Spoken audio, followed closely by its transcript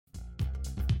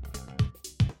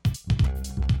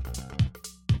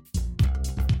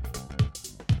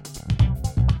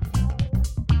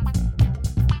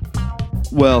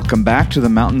Welcome back to the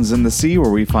Mountains and the Sea,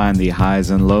 where we find the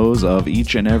highs and lows of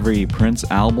each and every Prince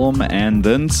album, and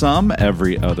then some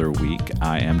every other week.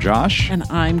 I am Josh. And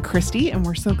I'm Christy, and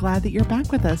we're so glad that you're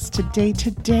back with us today.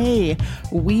 Today,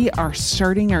 we are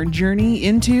starting our journey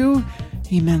into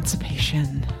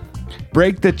Emancipation.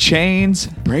 Break the chains,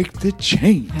 break the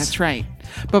chains. That's right.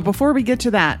 But before we get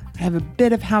to that, I have a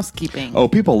bit of housekeeping. Oh,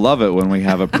 people love it when we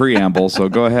have a preamble, so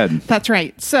go ahead. That's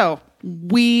right. So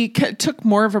we took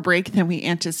more of a break than we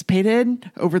anticipated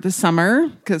over the summer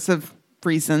because of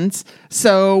reasons.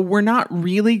 So we're not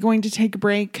really going to take a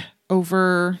break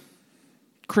over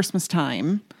Christmas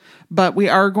time, but we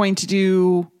are going to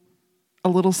do a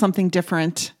little something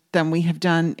different than we have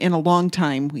done in a long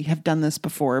time. We have done this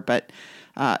before, but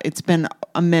it's been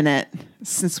a minute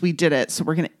since we did it. So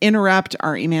we're going to interrupt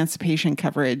our Emancipation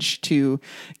coverage to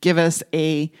give us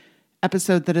a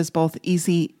episode that is both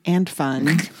easy and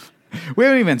fun. We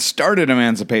haven't even started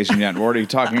Emancipation yet. We're already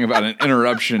talking about an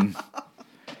interruption.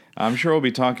 I'm sure we'll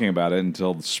be talking about it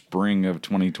until the spring of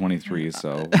 2023,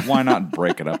 so why not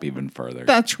break it up even further?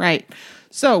 That's right.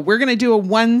 So we're going to do a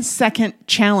 1-second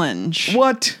challenge.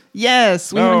 What?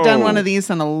 Yes, we haven't done one of these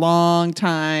in a long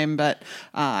time, but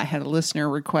I had a listener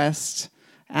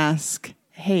ask,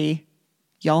 hey,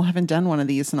 y'all haven't done one of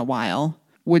these in a while.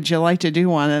 Would you like to do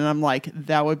one? And I'm like,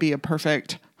 that would be a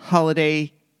perfect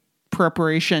holiday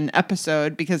preparation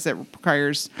episode because it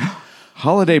requires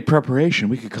holiday preparation.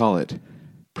 We could call it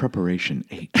Preparation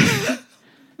 8.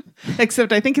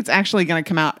 Except I think it's actually going to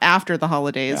come out after the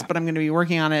holidays, but I'm going to be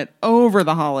working on it over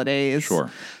the holidays. Sure.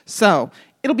 So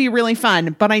it'll be really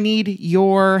fun, but I need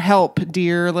your help,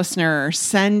 dear listener.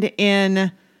 Send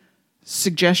in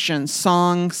suggestions,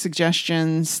 song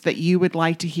suggestions that you would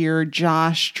like to hear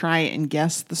Josh try and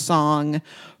guess the song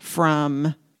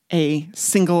from a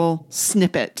single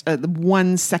snippet, the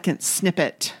 1-second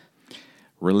snippet.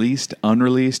 Released,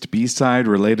 unreleased, B-side,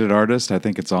 related artist. I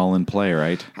think it's all in play,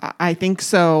 right? I think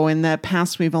so. In the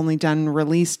past, we've only done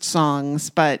released songs,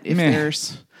 but if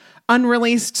there's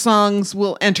unreleased songs,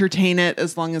 we'll entertain it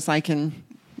as long as I can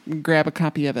grab a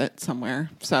copy of it somewhere.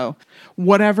 So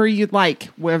whatever you'd like,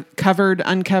 we're covered,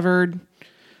 uncovered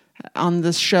on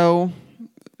this show.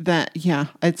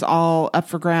 It's all up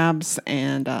for grabs,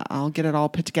 and I'll get it all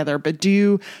put together. But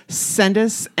do send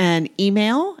us an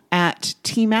email at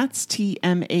tmats,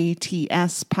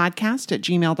 T-M-A-T-S, podcast at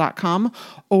gmail.com,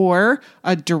 or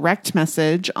a direct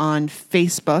message on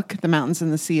Facebook, The Mountains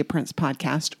and the Sea of Prince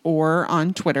podcast, or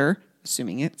on Twitter,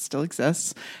 assuming it still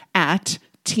exists, at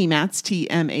tmats,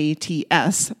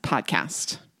 T-M-A-T-S,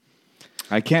 podcast.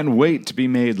 I can't wait to be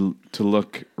made to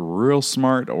look real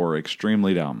smart or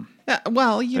extremely dumb.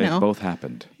 Well, you know. Both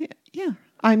happened. Yeah.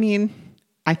 I mean,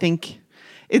 I think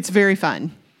it's very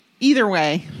fun. Either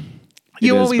way,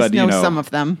 you always know some of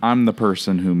them. I'm the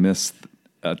person who missed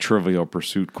a Trivial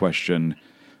Pursuit question,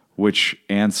 which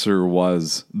answer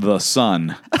was the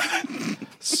sun.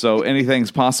 So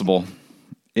anything's possible.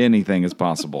 Anything is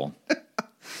possible.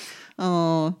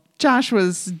 Oh, Josh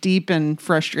was deep in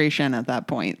frustration at that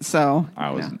point. So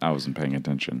I wasn't paying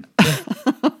attention.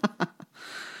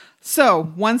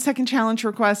 So 1-second challenge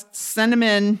requests, send them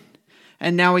in.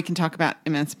 And now we can talk about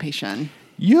Emancipation.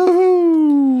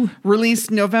 Yoo-hoo! Released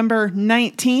November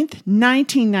 19th,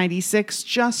 1996,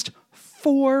 just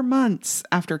 4 months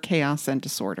after Chaos and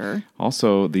Disorder.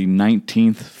 Also, the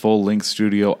 19th full-length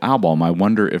studio album. I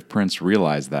wonder if Prince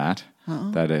realized that.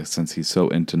 That since he's so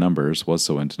into numbers, that's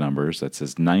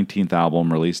his 19th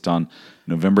album released on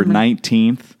November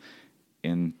 19th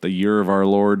in the year of our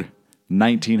Lord,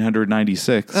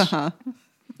 1996.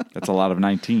 That's a lot of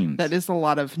 19s. That is a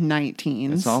lot of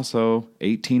 19s. It's also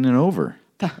 18 and over.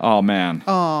 Oh, man.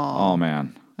 Oh,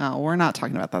 man. Oh, we're not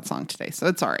talking about that song today, so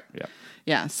it's all right. Yeah.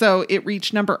 Yeah, so it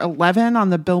reached number 11 on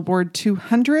the Billboard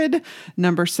 200,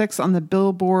 number 6 on the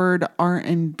Billboard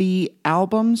R&B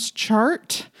Albums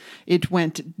chart. It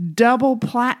went double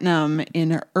platinum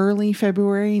in early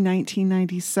February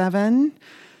 1997.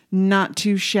 Not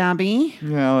too shabby.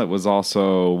 Well, it was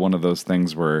also one of those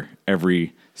things where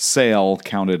every sale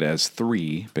counted as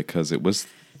 3 because it was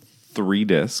 3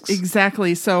 discs.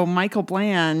 Exactly. So Michael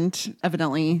Bland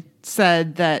evidently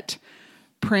said that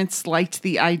Prince liked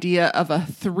the idea of a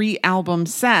 3-album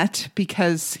set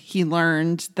because he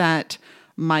learned that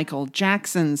Michael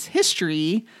Jackson's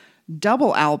History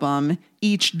double album,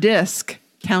 each disc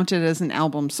counted as an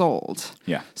album sold.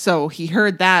 Yeah. So he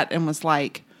heard that and was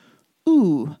like,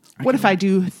 ooh, what if I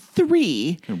do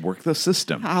 3? Can work the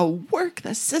system. I'll work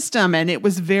the system. And it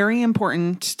was very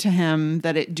important to him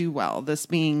that it do well. This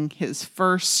being his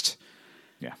first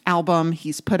album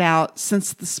he's put out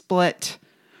since the split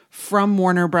from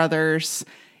Warner Brothers.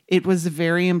 it was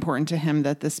very important to him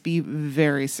that this be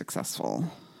very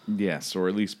successful. Yes, or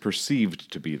at least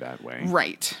perceived to be that way.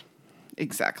 Right.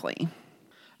 Exactly.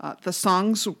 The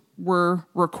songs were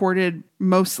recorded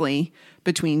mostly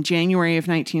between January of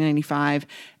 1995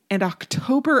 and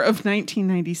October of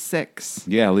 1996.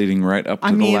 Yeah, leading right up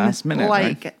to the last minute.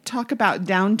 Right? Talk about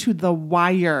down to the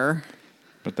wire.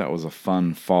 But that was a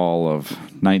fun fall of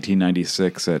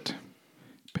 1996 at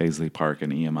Paisley Park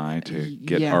and EMI to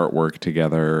get artwork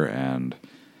together and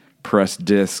press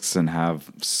discs and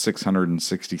have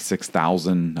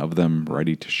 666,000 of them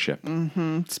ready to ship.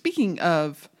 Mm-hmm. Speaking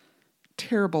of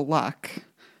terrible luck,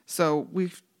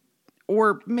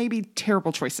 or maybe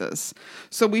terrible choices.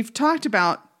 So we've talked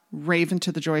about Rave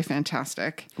into the Joy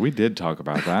Fantastic. We did talk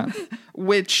about that.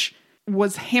 Which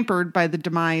was hampered by the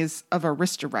demise of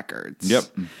Arista Records. Yep.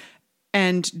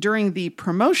 And during the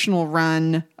promotional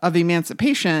run of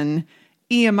Emancipation,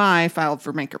 EMI filed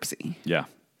for bankruptcy. Yeah.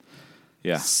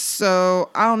 Yeah. So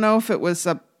I don't know if it was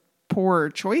a poor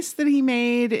choice that he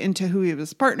made into who he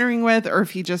was partnering with, or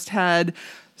if he just had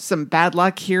some bad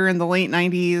luck here in the late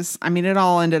 90s. I mean, it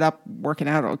all ended up working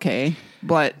out okay,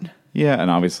 but... Yeah,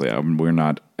 and obviously we're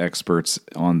not experts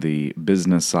on the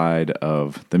business side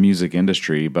of the music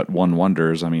industry, but one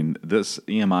wonders, I mean, this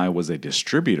EMI was a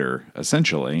distributor,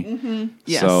 essentially. Mm-hmm.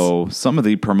 Yes. So some of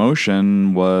the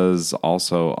promotion was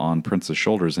also on Prince's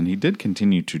shoulders, and he did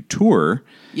continue to tour.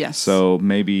 Yes. So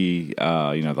maybe,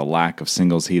 the lack of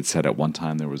singles, he had said at one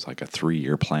time there was like a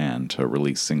 3-year plan to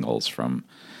release singles from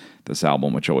this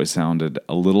album, which always sounded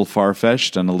a little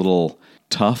far-fetched and a little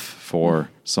tough for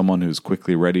someone who's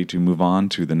quickly ready to move on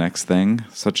to the next thing,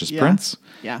 such as Prince.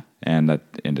 Yeah. And that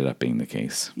ended up being the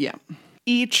case. Yeah.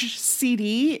 Each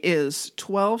CD is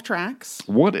 12 tracks.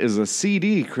 What is a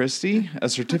CD, Christy? A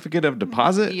certificate of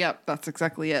deposit? Yep, that's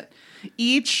exactly it.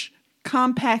 Each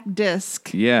compact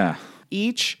disc. Yeah.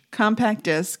 Each compact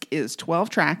disc is 12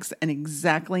 tracks and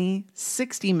exactly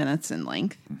 60 minutes in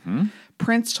length. Mm-hmm.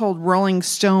 Prince told Rolling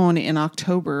Stone in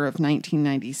October of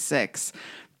 1996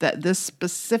 that this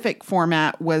specific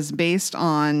format was based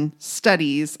on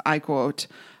studies, I quote,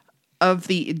 of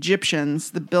the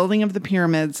Egyptians, the building of the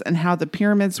pyramids, and how the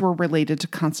pyramids were related to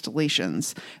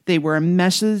constellations. They were a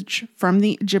message from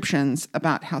the Egyptians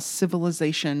about how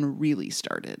civilization really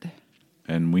started.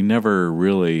 And we never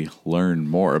really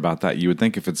learned more about that. You would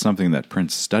think if it's something that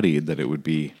Prince studied, that it would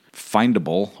be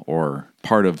findable or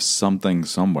part of something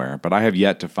somewhere. But I have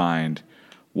yet to find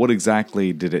what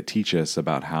exactly did it teach us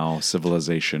about how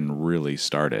civilization really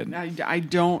started. I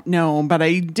don't know, but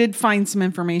I did find some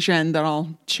information that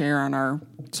I'll share on our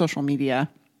social media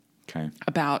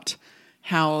about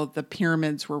how the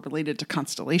pyramids were related to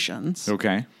constellations.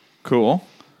 Okay, cool.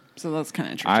 So that's kind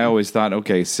of interesting. I always thought,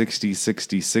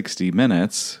 60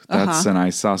 minutes. That's an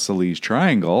isosceles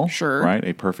triangle. Sure. Right?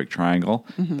 A perfect triangle.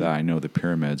 Mm-hmm. I know the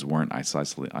pyramids weren't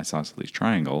isosceles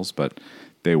triangles, but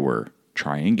they were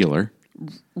triangular.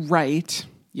 Right.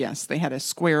 Yes, they had a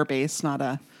square base, not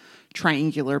a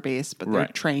triangular base, but they're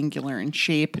triangular in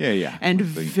shape. Yeah. And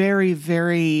very,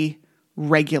 very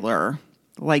regular.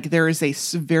 Like there is a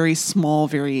very small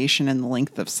variation in the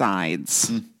length of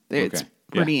sides. It's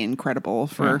pretty incredible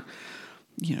for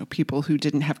people who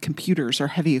didn't have computers or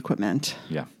heavy equipment.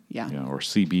 Yeah. Yeah. Or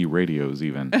CB radios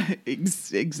even.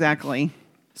 Exactly.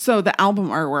 So the album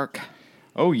artwork.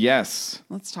 Oh, yes.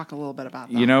 Let's talk a little bit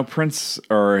about that. Prince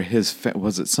or his,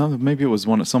 maybe it was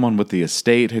someone with the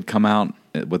estate had come out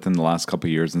within the last couple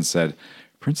of years and said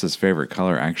Prince's favorite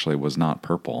color actually was not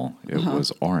purple. It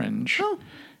was orange. Oh.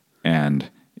 And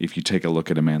if you take a look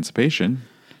at Emancipation,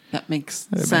 that makes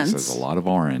sense. There's a lot of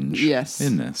orange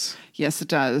in this. Yes, it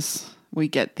does. We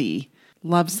get the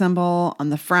love symbol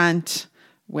on the front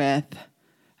with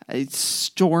a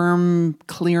storm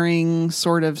clearing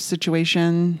sort of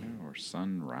situation.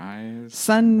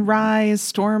 Sunrise,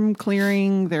 storm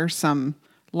clearing. There's some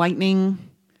lightning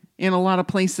in a lot of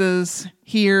places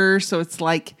here. So it's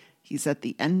like he's at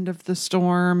the end of the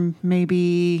storm,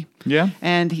 maybe. Yeah.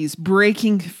 And he's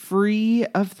breaking free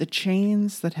of the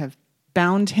chains that have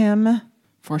bound him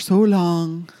for so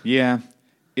long. Yeah.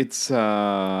 It's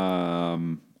a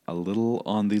little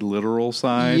on the literal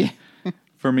side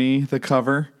for me, the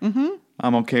cover. Mm-hmm.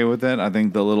 I'm okay with it. I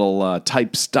think the little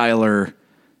type styler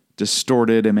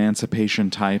distorted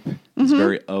Emancipation type is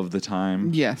very of the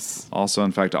time. Yes. Also,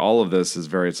 in fact, all of this is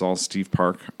it's all Steve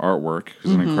Park artwork,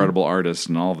 who's an incredible artist,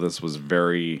 and all of this was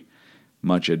very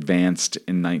much advanced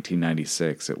in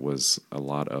 1996. It was a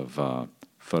lot of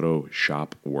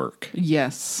Photoshop work.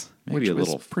 Yes. Maybe a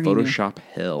little Photoshop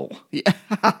hell. Yeah.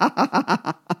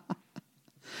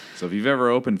 So if you've ever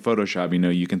opened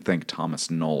Photoshop, you can thank Thomas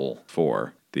Knoll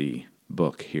for the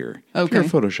book here. Okay.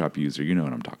 If you're a Photoshop user, you know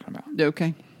what I'm talking about.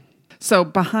 Okay. So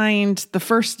behind the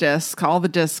first disc, all the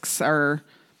discs are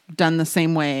done the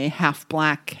same way, half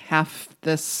black, half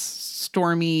this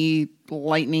stormy,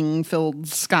 lightning-filled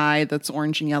sky that's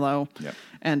orange and yellow,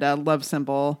 and a love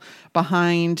symbol.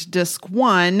 Behind disc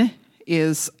 1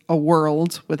 is a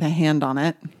world with a hand on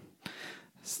it.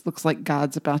 This looks like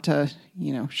God's about to,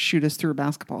 shoot us through a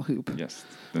basketball hoop. Yes.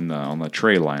 Then on the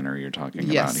tray liner you're talking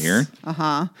about here.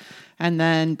 Uh-huh. And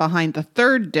then behind the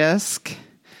third disc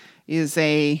is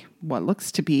what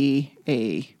looks to be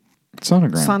a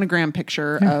sonogram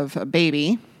picture of a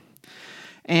baby.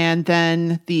 And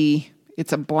then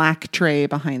it's a black tray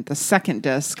behind the second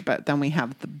disc, but then we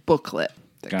have the booklet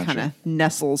that kind of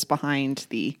nestles behind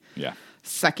the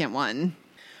second one.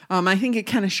 I think it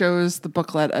kind of shows the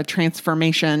booklet a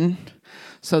transformation.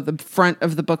 So the front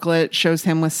of the booklet shows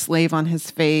him with slave on his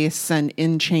face and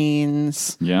in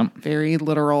chains. Yeah. Very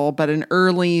literal, but an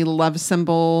early love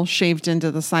symbol shaved into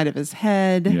the side of his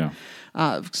head.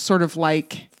 Yeah. Sort of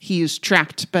like he's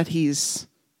trapped, but he's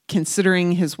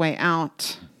considering his way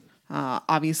out.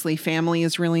 Obviously, family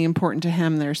is really important to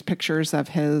him. There's pictures of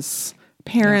his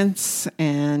parents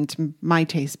and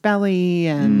Maite's belly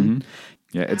and...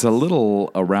 Yeah, it's a little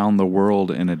around the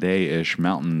world in a day-ish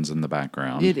mountains in the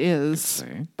background. It is,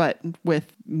 but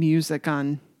with music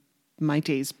on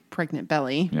Maite's pregnant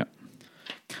belly. Yeah.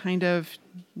 Kind of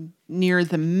near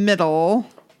the middle,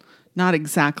 not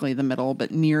exactly the middle,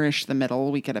 but nearish the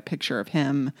middle, we get a picture of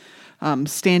him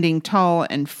standing tall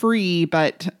and free,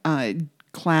 but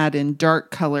clad in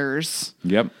dark colors.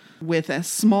 Yep. With a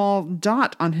small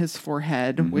dot on his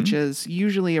forehead, which is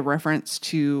usually a reference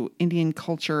to Indian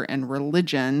culture and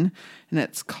religion, and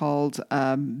it's called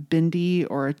bindi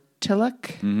or a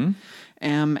tilak.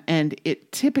 And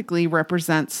it typically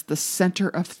represents the center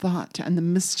of thought and the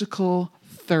mystical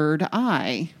third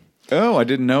eye. Oh, I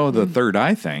didn't know the third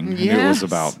eye thing. Yes. It was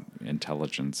about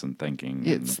intelligence and thinking.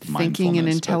 It's and thinking and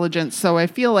intelligence. So I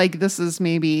feel like this is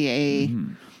maybe a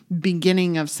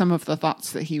beginning of some of the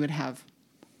thoughts that he would have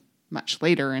much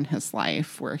later in his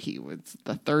life, where he was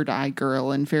the third eye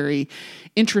girl and very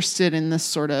interested in this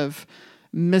sort of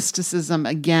mysticism.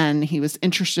 Again, he was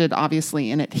interested obviously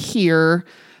in it here.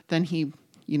 Then he,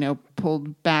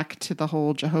 pulled back to the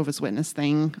whole Jehovah's Witness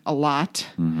thing a lot.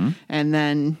 And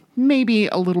then maybe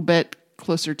a little bit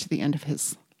closer to the end of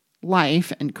his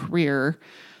life and career,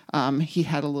 he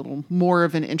had a little more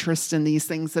of an interest in these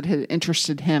things that had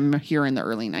interested him here in the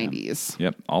early 90s.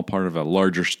 Yep, all part of a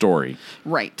larger story.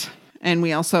 Right. And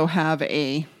we also have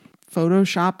a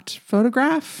photoshopped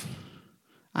photograph.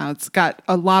 It's got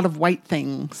a lot of white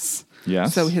things.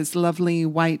 Yes. So his lovely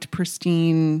white,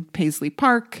 pristine Paisley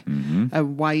Park, a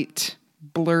white,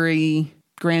 blurry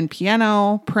grand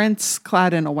piano, Prince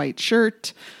clad in a white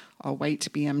shirt, a white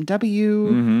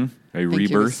BMW. A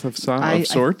rebirth of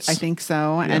sorts? I think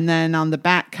so. Yeah. And then on the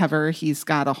back cover, he's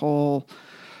clad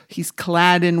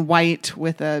in white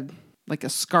with a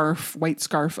scarf, white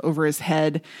scarf over his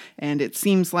head. And it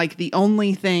seems like the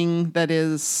only thing that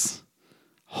is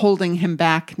holding him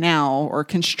back now or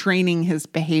constraining his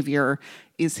behavior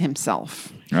is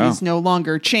himself. Oh. He's no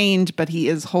longer chained, but he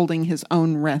is holding his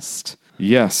own wrist.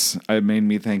 Yes, it made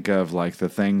me think of the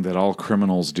thing that all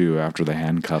criminals do after the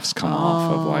handcuffs come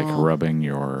off of rubbing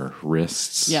your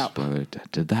wrists. Yeah.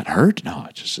 Did that hurt? No,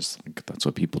 it's just that's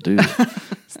what people do.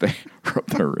 They rub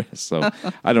their wrists. So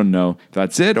I don't know if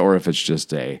that's it or if it's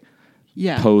just a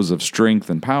pose of strength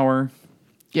and power.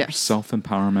 Yes.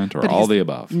 Self-empowerment or all the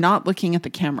above. Not looking at the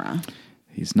camera.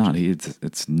 He's not.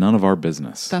 It's none of our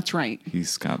business. That's right.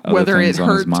 He's got other things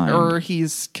on his mind. Whether it hurt or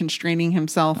he's constraining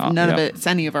himself, none of it's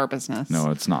any of our business.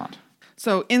 No, it's not.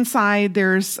 So inside,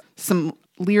 there's some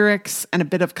lyrics and a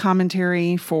bit of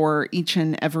commentary for each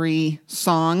and every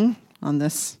song on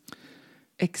this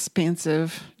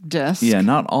expansive disc. Yeah,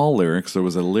 not all lyrics. There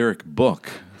was a lyric book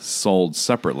sold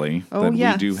separately that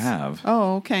we do have.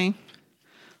 Oh, okay.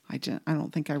 I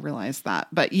don't think I realized that.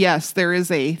 But yes, there is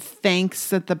a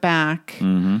thanks at the back,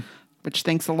 which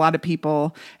thanks a lot of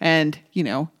people and,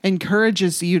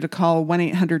 encourages you to call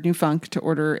 1-800-NEW-FUNK to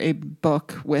order a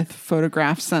book with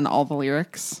photographs and all the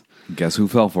lyrics. Guess who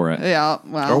fell for it? Yeah,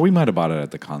 well. Or we might have bought it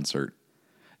at the concert.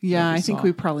 Yeah, I think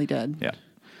we probably did. Yeah.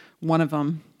 One of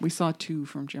them. We saw 2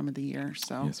 from Gem of the Year.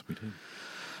 So yes, we did.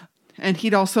 And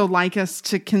he'd also like us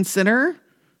to consider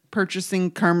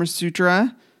purchasing Karma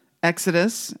Sutra,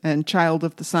 Exodus, and Child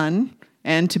of the Sun,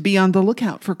 and to be on the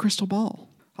lookout for Crystal Ball.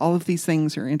 All of these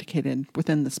things are indicated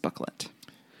within this booklet.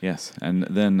 Yes, and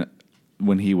then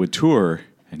when he would tour,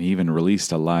 and he even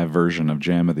released a live version of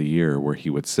Jam of the Year where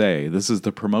he would say, "This is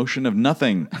the promotion of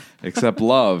nothing except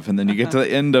love," and then you get to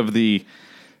the end of the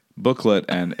booklet,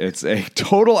 and it's a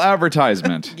total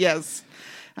advertisement. Yes,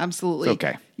 absolutely. It's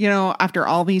okay. You know, after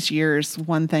all these years,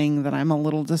 one thing that I'm a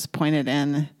little disappointed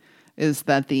in is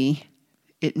that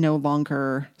it no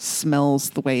longer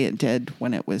smells the way it did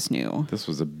when it was new. This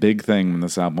was a big thing when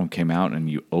this album came out, and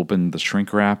you opened the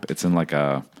shrink wrap. It's in like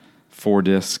a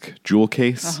 4-disc jewel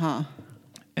case.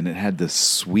 And it had this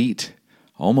sweet,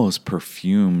 almost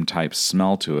perfume type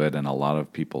smell to it, and a lot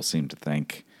of people seemed to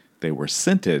think they were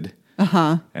scented.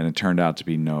 And it turned out to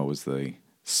be no, it was the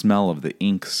smell of the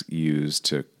inks used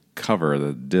to cover.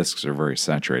 The discs are very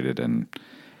saturated in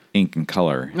ink and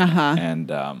color.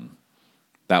 And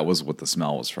that was what the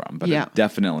smell was from. But it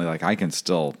definitely, like, I can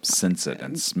still sense it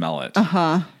and smell it.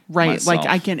 Right. Myself. Like,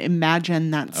 I can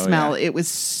imagine that smell. It was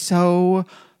so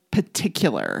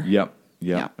particular. Yep.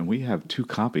 And we have 2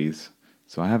 copies,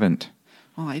 so I haven't...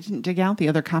 Well, I didn't dig out the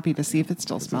other copy to see if it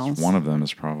still smells. One of them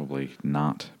has probably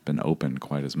not been opened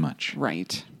quite as much.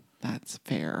 Right. That's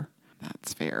fair.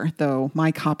 Though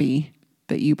my copy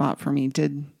that you bought for me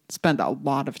did spend a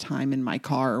lot of time in my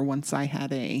car once I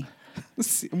had a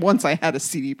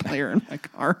CD player in my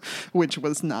car, which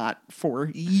was not for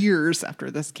years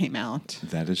after this came out.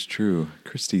 That is true.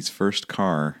 Christy's first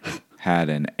car had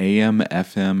an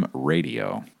AM/FM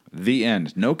radio. The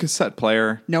end. No cassette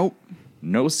player. Nope.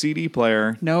 No CD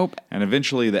player. Nope. And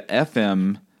eventually the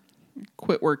FM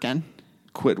quit working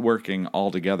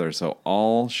altogether. So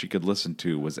all she could listen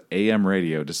to was AM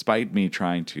radio, despite me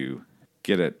trying to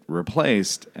get it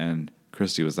replaced. And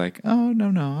Christy was like, "Oh,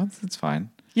 no, it's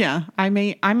fine." Yeah, I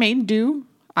made do.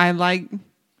 I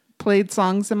played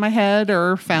songs in my head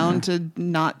or found a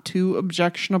not too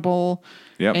objectionable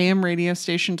AM radio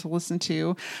station to listen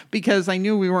to, because I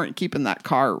knew we weren't keeping that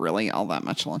car really all that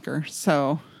much longer.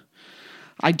 So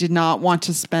I did not want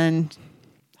to spend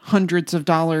hundreds of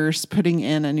dollars putting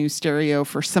in a new stereo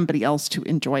for somebody else to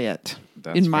enjoy it.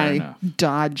 That's in fair my enough.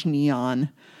 Dodge Neon.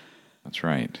 That's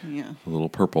right. Yeah. The little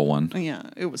purple one. Yeah,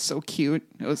 it was so cute.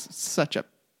 It was such a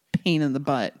pain in the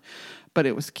butt, but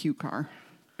it was a cute car.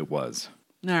 It was.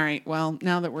 All right. Well,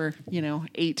 now that we're,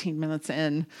 18 minutes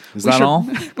in. Is that all?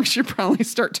 We should probably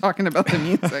start talking about the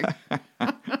music.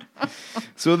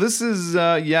 So this is,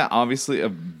 obviously a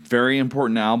very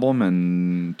important album,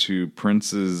 and to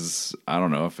Prince's, I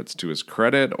don't know if it's to his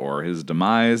credit or his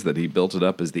demise, that he built it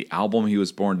up as the album he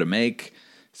was born to make.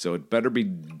 So it better be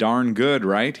darn good,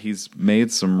 right? He's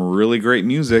made some really great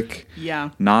music.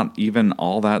 Yeah. Not even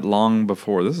all that long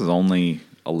before. This is only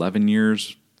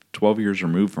 12 years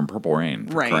removed from Purple Rain,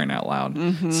 for crying out loud.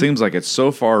 Mm-hmm. Seems like it's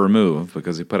so far removed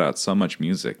because he put out so much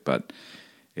music, but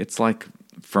it's like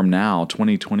from now,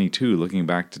 2022, looking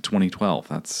back to 2012,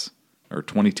 or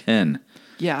 2010.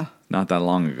 Yeah. Not that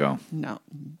long ago. No,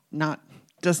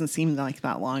 doesn't seem like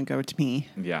that long ago to me.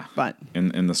 Yeah. But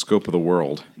in the scope of the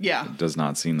world, it does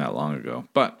not seem that long ago.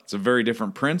 But it's a very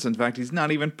different Prince. In fact, he's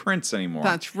not even Prince anymore.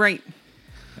 That's right.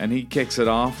 And he kicks it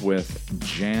off with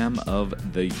Jam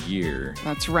of the Year.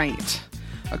 That's right.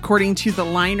 According to the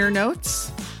liner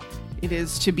notes, it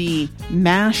is to be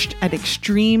mashed at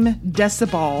extreme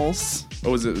decibels.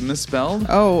 Oh, is it misspelled?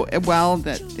 Oh, well,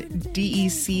 DECIBALLS.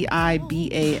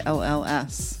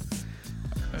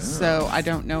 So I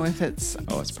don't know if it's...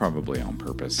 Oh, it's probably on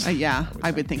purpose. Yeah, I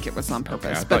would think it was on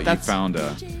purpose. Okay, I but thought you found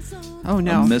a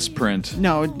misprint.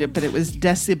 No, but it was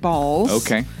decibels.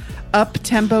 Okay.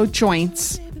 Up-tempo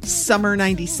joints, summer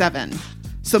 97.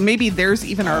 So maybe there's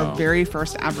even our very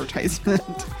first advertisement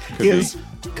is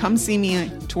come see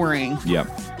me touring. Yep,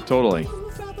 totally.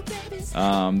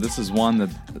 This is one that,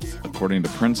 according to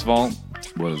Prince Vault,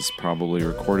 was probably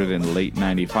recorded in late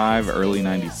 95, early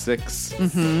 96.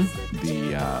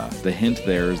 Mm-hmm. The hint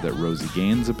there is that Rosie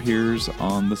Gaines appears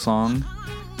on the song,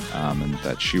 and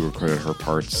that she recorded her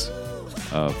parts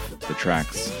of the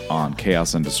tracks on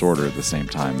Chaos and Disorder at the same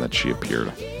time that she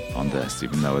appeared on this,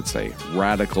 even though it's a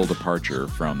radical departure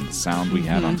from the sound we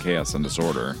had on Chaos and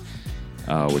Disorder,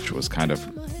 which was kind of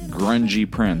grungy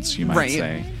Prince, you might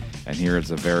say. And here it's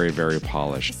a very, very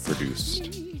polished,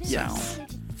 produced sound.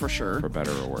 For sure. For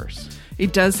better or worse.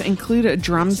 It does include a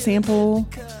drum sample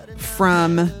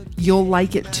from You'll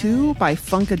Like It Too by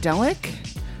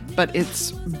Funkadelic, but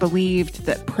it's believed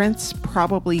that Prince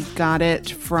probably got it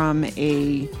from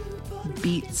a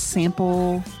beat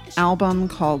sample album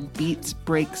called Beats,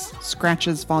 Breaks,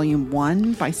 Scratches Volume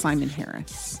 1 by Simon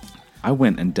Harris. I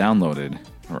went and downloaded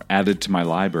or added to my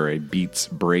library Beats,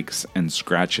 Breaks, and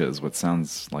Scratches, what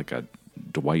sounds like a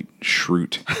Dwight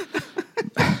Schrute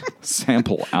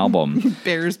sample album.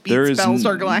 Bears, Beats, Bells,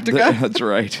 or Galactica. That's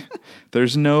right.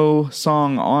 There's no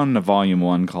song on Volume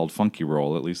 1 called Funky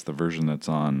Roll, at least the version that's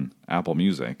on Apple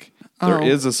Music. There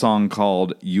is a song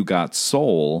called You Got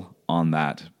Soul on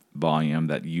that volume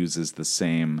that uses the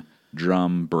same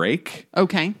drum break.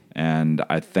 Okay. And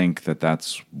I think that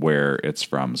that's where it's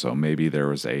from. So maybe there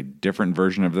was a different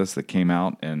version of this that came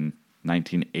out in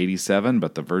 1987,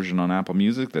 but the version on Apple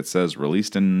Music that says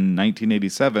released in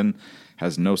 1987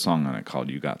 has no song on it called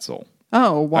You Got Soul.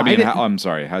 Oh, why? I'm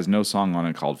sorry. It has no song on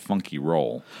it called Funky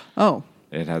Roll. Oh.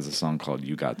 It has a song called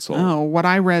You Got Soul. Oh, what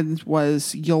I read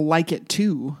was You'll Like It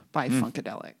Too by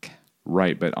Funkadelic.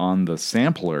 Right, but on the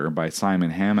sampler by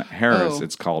Simon Harris,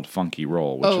 it's called Funky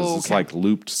Roll, which is this like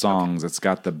looped songs. It's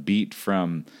got the beat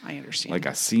from I understand. like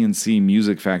a CNC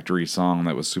Music Factory song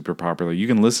that was super popular. You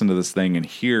can listen to this thing and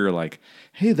hear like,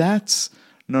 hey, that's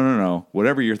no.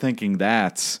 Whatever you're thinking,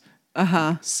 that's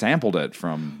sampled it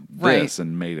from this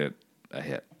and made it a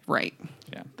hit. Right.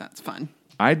 Yeah. That's fun.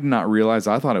 I did not realize,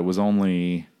 I thought it was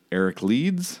only Eric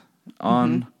Leeds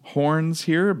on horns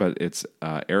here, but it's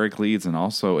Eric Leeds and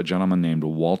also a gentleman named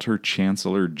Walter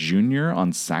Chancellor Jr.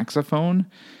 on saxophone,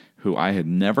 who I had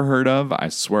never heard of. I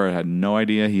swear I had no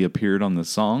idea he appeared on the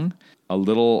song. A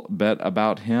little bit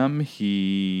about him.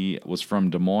 He was from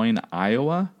Des Moines,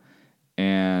 Iowa,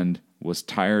 and was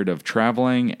tired of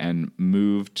traveling and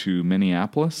moved to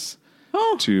Minneapolis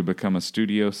to become a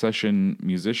studio session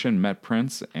musician, met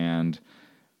Prince, and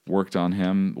worked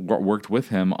with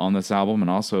him on this album, and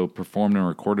also performed and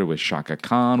recorded with Shaka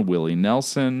Khan, Willie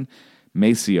Nelson,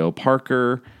 Maceo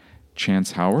Parker,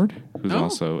 Chance Howard, who's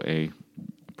also a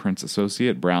Prince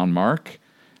associate, Brown Mark,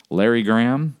 Larry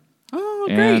Graham,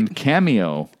 and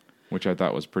Cameo, which I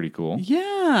thought was pretty cool.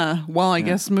 Yeah. Well, I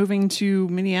guess moving to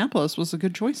Minneapolis was a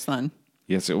good choice then.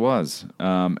 Yes, it was.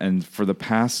 And for the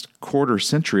past quarter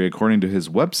century, according to his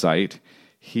website,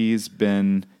 he's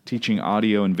been teaching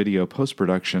audio and video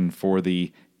post-production for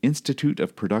the Institute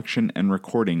of Production and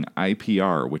Recording,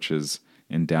 IPR, which is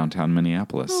in downtown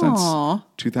Minneapolis since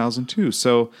 2002.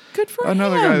 So good for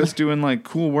another him. guy that's doing like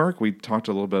cool work. We talked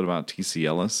a little bit about T.C.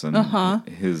 Ellis and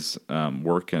his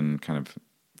work in kind of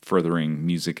furthering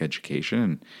music education.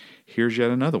 And here's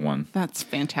yet another one. That's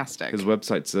fantastic. His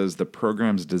website says the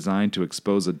program is designed to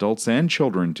expose adults and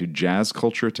children to jazz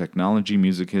culture, technology,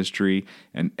 music history,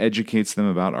 and educates them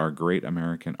about our great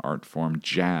American art form,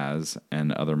 jazz,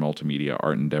 and other multimedia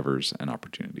art endeavors and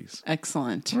opportunities.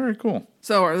 Excellent. Very cool.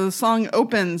 So the song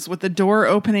opens with the door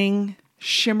opening,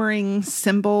 shimmering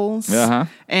cymbals,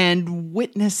 and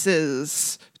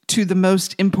witnesses to the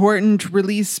most important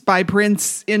release by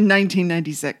Prince in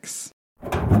 1996.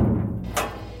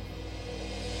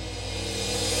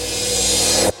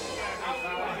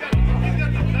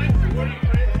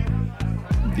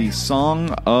 The song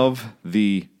of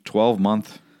the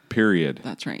 12-month period.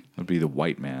 That's right. That would be the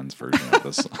white man's version of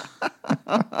this.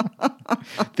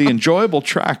 The enjoyable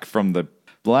track from the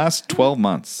last 12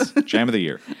 months. Jam of the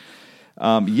year.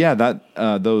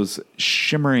 Those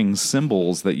shimmering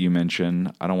cymbals that you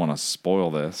mentioned, I don't want to spoil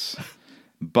this,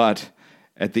 but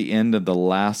at the end of the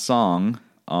last song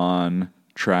on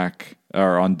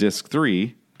disc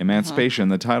 3, Emancipation,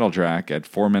 the title track, at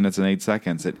 4 minutes and 8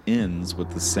 seconds, it ends with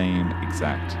the same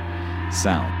exact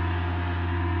sound.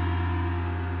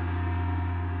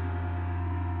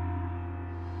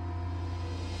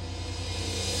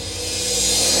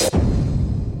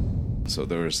 So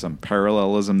there is some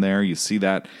parallelism there. You see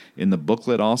that in the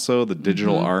booklet also. The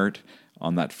digital art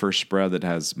on that first spread that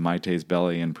has Maite's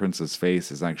belly and Prince's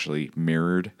face is actually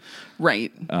mirrored.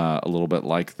 Right. A little bit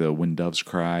like the When Doves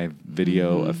Cry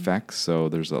video effects. So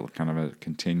there's a kind of a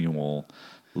continual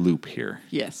loop here.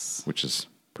 Yes. Which is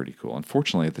pretty cool.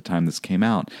 Unfortunately, at the time this came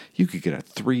out, you could get a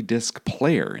 3-disc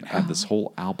player and have this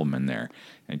whole album in there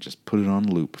and just put it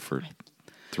on loop for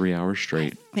 3 hours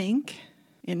straight. I think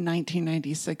in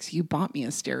 1996, you bought me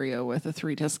a stereo with a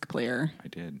 3-disc player. I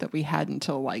did. That we had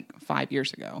until like 5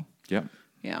 years ago. Yep.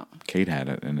 Yeah. Kate had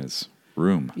it in his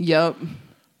room. Yep.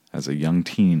 As a young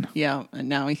teen. Yeah. And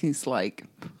now he's like,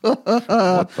 what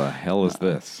the hell is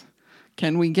this?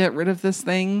 Can we get rid of this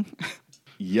thing?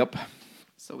 Yep.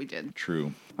 So we did.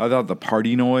 True. I thought the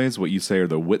party noise, what you say are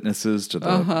the witnesses to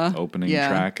the opening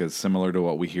track, is similar to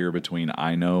what we hear between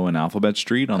I Know and Alphabet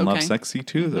Street on Love Sexy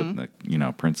too.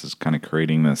 That Prince is kind of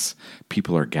creating this,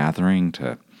 people are gathering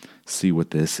to see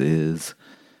what this is.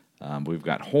 We've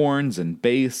got horns and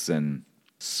bass and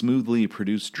smoothly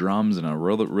produced drums and a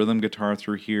rhythm guitar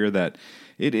through here that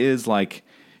it is like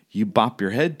you bop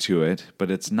your head to it,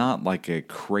 but it's not like a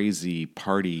crazy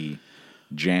party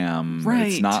jam. Right.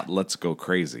 It's not Let's Go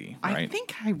Crazy. Right? I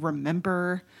think I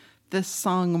remember this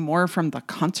song more from the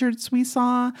concerts we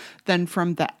saw than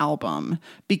from the album,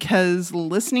 because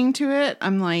listening to it,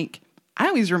 I'm like, I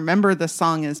always remember the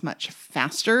song as much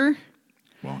faster.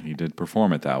 Well, he did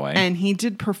perform it that way. And he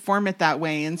did perform it that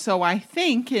way. And so I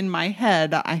think in my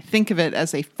head, I think of it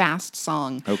as a fast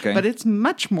song. Okay. But it's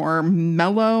much more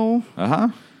mellow. Uh-huh.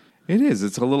 It is.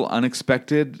 It's a little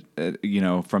unexpected,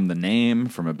 from the name,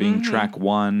 from it being track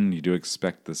one. You do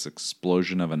expect this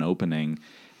explosion of an opening.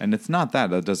 And it's not that.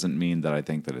 That doesn't mean that I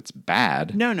think that it's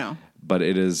bad. No. But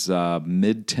it is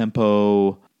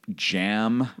mid-tempo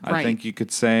jam, I Right. think you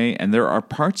could say. And there are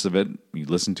parts of it, you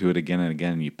listen to it again and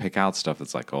again, and you pick out stuff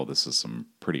that's like, oh, this is some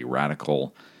pretty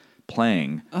radical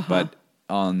playing. But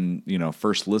on,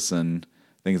 first listen,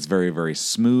 I think it's very, very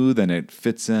smooth, and it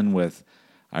fits in with,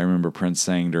 I remember Prince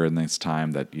saying during this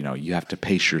time that, you have to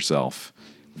pace yourself.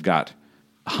 You've got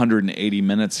 180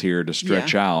 minutes here to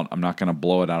stretch out. I'm not going to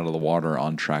blow it out of the water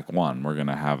on track one. We're going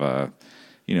to have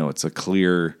it's a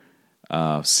clear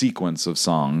sequence of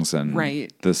songs, and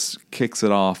right. this kicks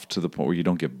it off to the point where you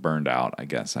don't get burned out, I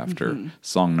guess, after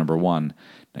song number one.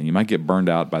 Now, you might get burned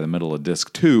out by the middle of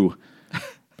disc two,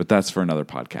 but that's for another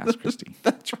podcast, Christy.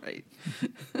 That's right.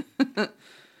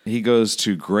 He goes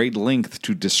to great length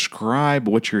to describe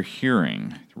what you're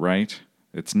hearing, right?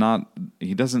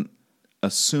 He doesn't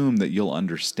assume that you'll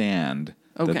understand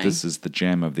that this is the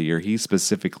jam of the year. He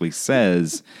specifically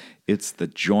says it's the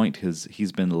joint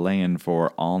he's been laying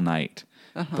for all night,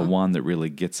 the one that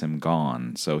really gets him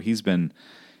gone. So he's been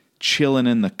chilling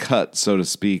in the cut, so to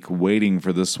speak, waiting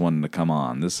for this one to come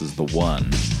on. This is the one.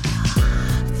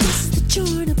 This is the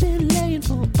joint I've been laying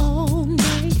for all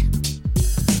night.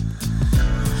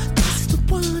 This is the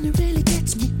one that really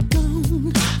gets me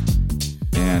gone.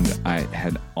 And I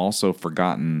had also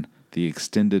forgotten the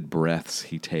extended breaths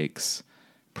he takes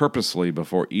purposely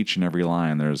before each and every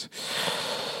line. There's,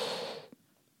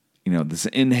 this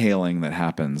inhaling that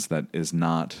happens that is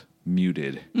not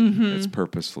muted. It's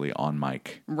purposefully on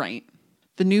mic. Right.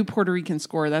 The new Puerto Rican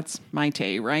score, that's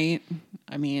Maite, right?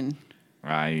 I mean...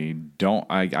 I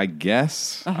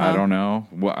guess. I don't know.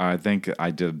 Well, I think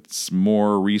I did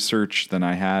more research than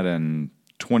I had in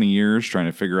 20 years trying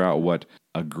to figure out what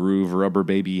a groove rubber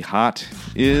baby hot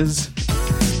is.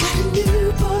 Got a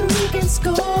new Puerto Rican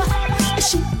score.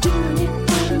 She doing it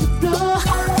on the floor.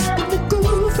 The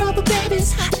groove rubber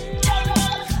baby's hot.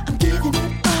 I'm giving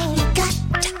it all I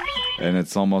got. And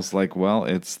it's almost like,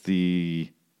 it's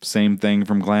the same thing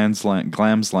from Glam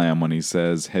Slam when he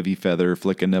says heavy feather,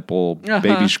 flick a nipple,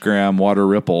 baby scram, water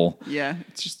ripple. Yeah,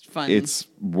 it's just fun. It's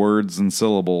words and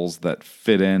syllables that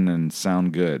fit in and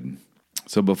sound good.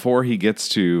 So before he gets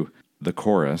to the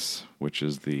chorus, which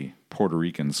is the Puerto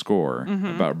Rican score,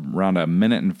 about around a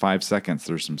minute and 5 seconds,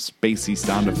 there's some spacey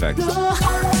sound effects.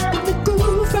 The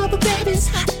groove rubber baby's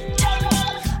hot.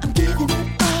 I'm giving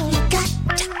it all I got.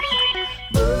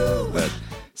 That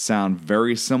sound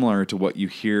very similar to what you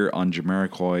hear on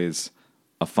Jamiroquai's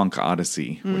A Funk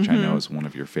Odyssey, which I know is one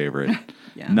of your favorite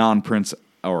non-Prince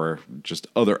or just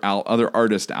other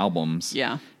artist albums.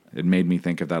 Yeah. It made me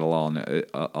think of that a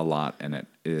lot, and it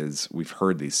is, we've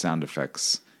heard these sound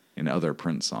effects in other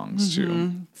Prince songs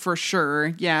too. For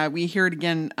sure. Yeah, we hear it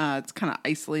again. It's kind of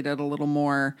isolated a little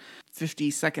more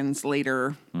 50 seconds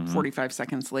later, 45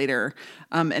 seconds later.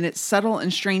 And it's subtle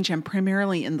and strange and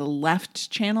primarily in the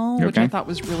left channel, which I thought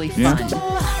was really fun.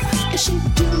 She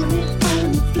doing it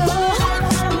on the floor.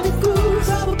 The groove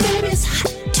rubber baby's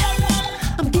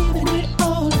hot. I'm giving it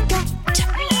all I got.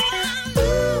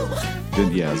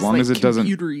 Yeah, as long as it doesn't...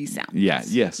 computery sounds. Yeah,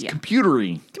 yes,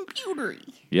 computery. Computery.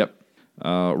 Yep.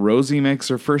 Rosie makes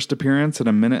her first appearance at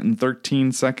 1 minute and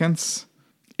 13 seconds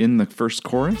in the first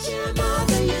chorus.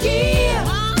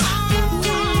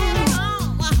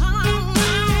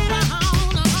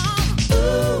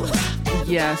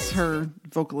 Yes, her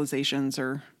vocalizations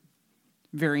are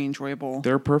very enjoyable.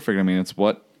 They're perfect. I mean, it's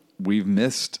what we've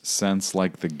missed since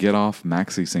like the Get Off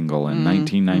maxi single in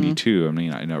 1992. I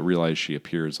mean, I realize she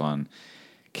appears on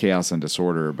Chaos and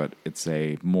Disorder, but it's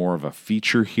more of a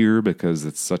feature here because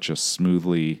it's such a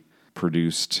smoothly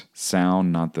produced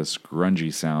sound, not this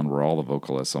grungy sound where all the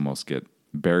vocalists almost get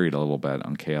buried a little bit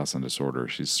on Chaos and Disorder.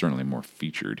 She's certainly more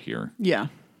featured here. Yeah,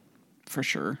 for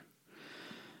sure.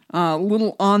 A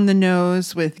little on the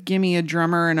nose with Gimme a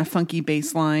Drummer and a funky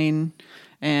bass line.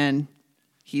 And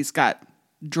he's got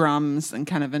drums and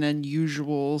kind of an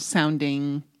unusual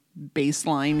sounding bass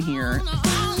line here.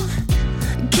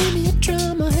 Give me a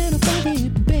drummer and a funky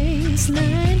bass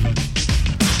line.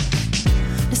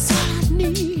 That's all I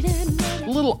need. A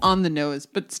little on the nose,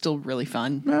 but still really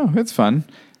fun. Oh, it's fun.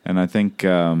 And I think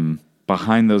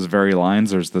behind those very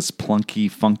lines, there's this plunky,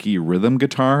 funky rhythm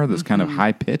guitar that's kind of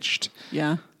high-pitched.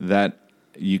 Yeah. That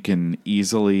you can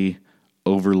easily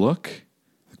overlook.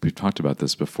 We've talked about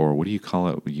this before. What do you call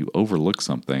it when you overlook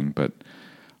something? But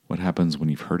what happens when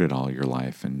you've heard it all your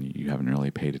life and you haven't really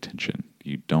paid attention.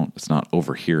 It's not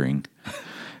overhearing.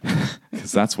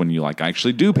 Because that's when you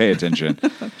actually do pay attention.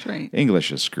 That's right.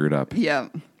 English is screwed up. Yeah.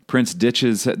 Prince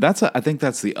ditches. I think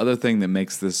that's the other thing that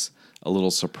makes this a little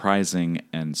surprising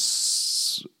and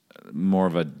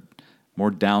more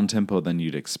down tempo than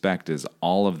you'd expect is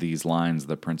all of these lines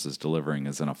that Prince is delivering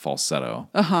is in a falsetto.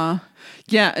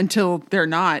 Yeah, until they're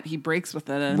not. He breaks with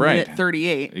it at minute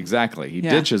 38. Exactly. He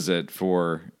ditches it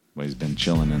for he's been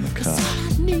chilling in the cut.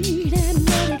 I need and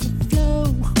ready to flow.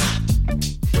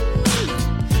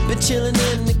 Been chilling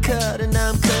in the cut and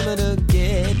I'm coming to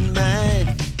get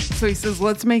mine. So he says,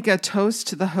 let's make a toast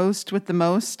to the host with the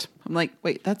most. I'm like,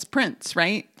 wait, that's Prince,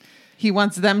 right? He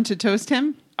wants them to toast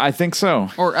him? I think so.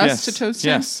 Or us to toast him?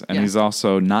 Yes, and he's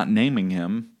also not naming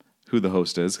him who the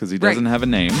host is because he doesn't have a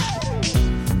name.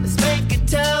 Let's make a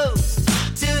toast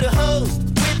to the host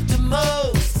with the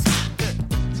most.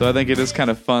 So I think it is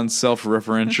kind of fun,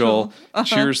 self-referential.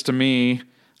 Cheers to me.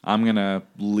 I'm going to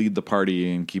lead the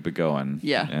party and keep it going.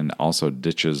 Yeah. And also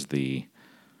ditches the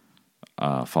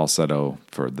falsetto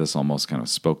for this almost kind of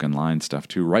spoken line stuff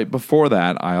too. Right before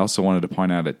that, I also wanted to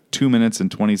point out at 2 minutes and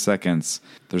 20 seconds,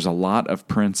 there's a lot of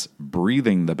Prince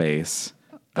breathing the bass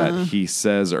that he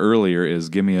says earlier is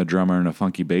give me a drummer and a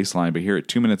funky bass line. But here at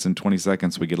 2 minutes and 20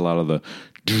 seconds, we get a lot of the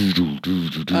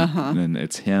and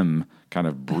it's him kind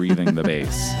of breathing the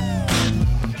bass.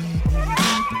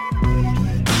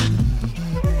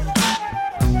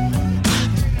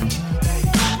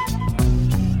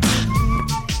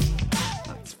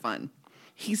 Fun.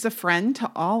 He's a friend to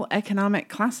all economic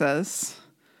classes.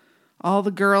 All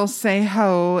the girls say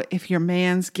ho if your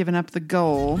man's giving up the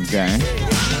gold. Okay.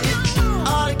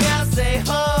 All the gals say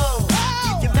ho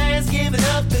if your man's giving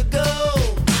up the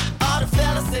gold. All the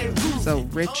fellas say woo. So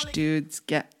rich dudes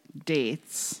get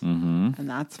dates, and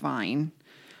that's fine.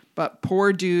 But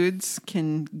poor dudes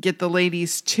can get the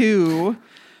ladies too,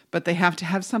 but they have to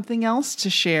have something else to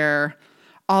share.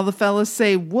 All the fellas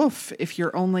say woof if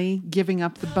you're only giving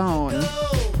up the bone.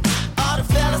 All the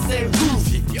fellas say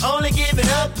woof if you're only giving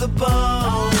up the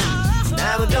bone.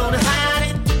 Now we're gonna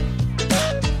hide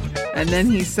it. And then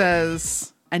he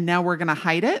says, and now we're going to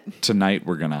hide it? Tonight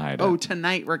we're going to hide it. Oh,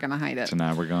 tonight we're going to hide it.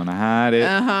 Tonight we're going to hide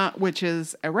it. Which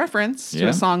is a reference to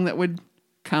a song that would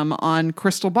come on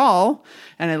Crystal Ball.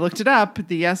 And I looked it up.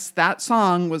 That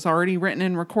song was already written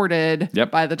and recorded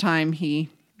by the time he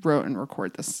wrote and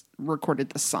recorded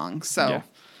this song. So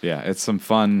yeah, it's some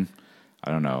fun,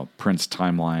 I don't know, Prince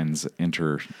timelines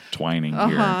intertwining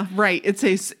here. Right.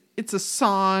 It's a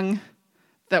song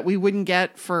that we wouldn't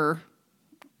get for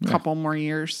a couple more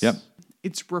years. Yep.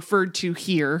 It's referred to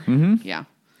here. Yeah.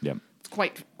 Yep. It's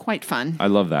quite fun. I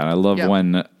love that. I love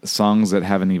when songs that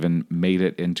haven't even made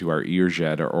it into our ears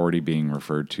yet are already being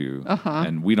referred to,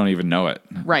 and we don't even know it.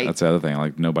 Right. That's the other thing.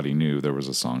 Like, nobody knew there was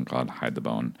a song called Hide the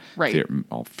Bone. Right.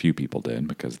 Well, few people did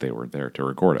because they were there to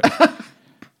record it.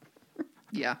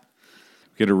 Yeah.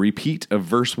 We get a repeat of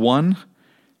verse 1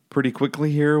 pretty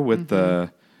quickly here with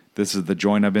this is the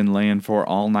joint I've been laying for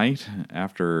all night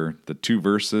after the 2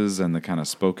 verses and the kind of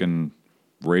spoken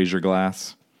raise your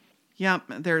glass. Yep,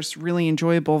 there's really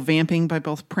enjoyable vamping by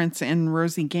both Prince and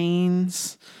Rosie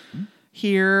Gaines.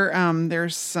 Here,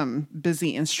 there's some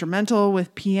busy instrumental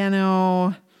with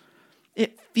piano.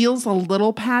 It feels a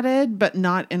little padded, but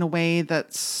not in a way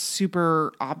that's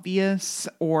super obvious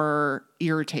or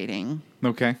irritating.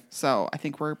 Okay. So I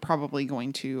think we're probably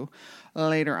going to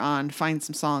later on find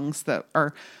some songs that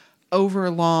are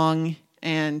overlong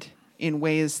and in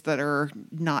ways that are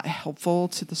not helpful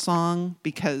to the song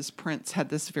because Prince had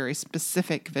this very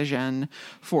specific vision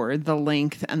for the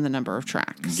length and the number of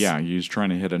tracks. Yeah, he's trying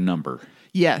to hit a number.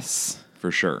 Yes. For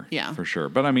sure. Yeah. For sure.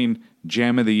 But I mean,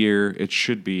 Jam of the Year, it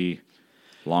should be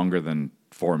longer than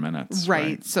 4 minutes.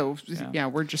 Right. So, yeah,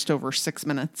 we're just over 6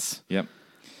 minutes. Yep.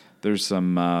 There's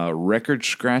some record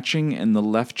scratching in the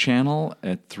left channel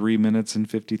at 3 minutes and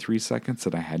 53 seconds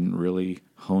that I hadn't really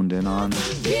honed in on.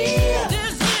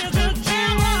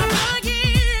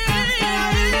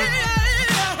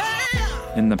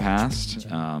 In the past,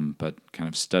 but kind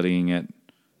of studying it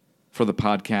for the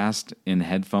podcast in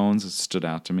headphones, it stood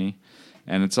out to me.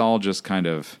 And it's all just kind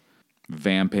of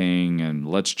vamping and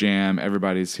let's jam,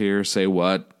 everybody's here, say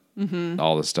what.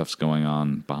 All this stuff's going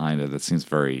on behind it. That seems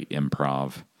very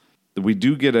improv. We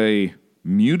do get a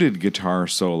muted guitar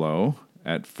solo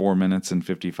at 4 minutes and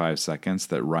 55 seconds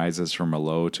that rises from a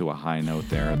low to a high note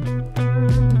there.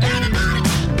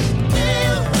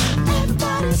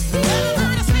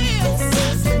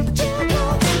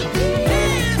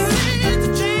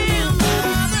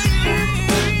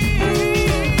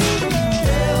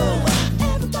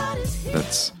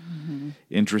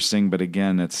 interesting, but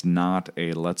again, it's not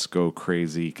a let's go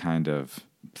crazy kind of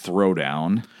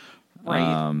throwdown.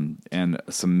 Right. And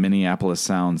some Minneapolis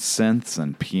sound synths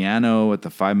and piano at the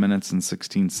 5 minutes and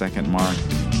 16-second mark.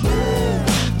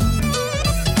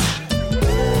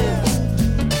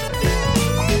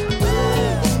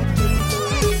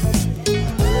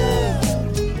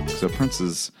 So Prince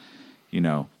is,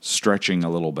 stretching a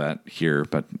little bit here,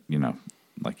 but,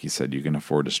 like you said, you can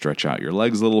afford to stretch out your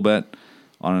legs a little bit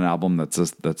on an album that's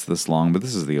this long, but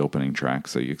this is the opening track,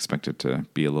 so you expect it to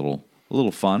be a little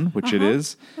fun, which it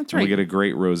is. That's and right. we get a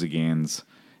great Rosie Gaines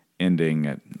ending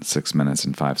at 6 minutes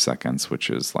and 5 seconds, which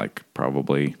is like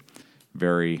probably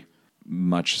very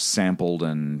much sampled,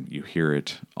 and you hear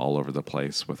it all over the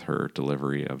place with her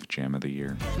delivery of Jam of the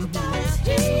Year.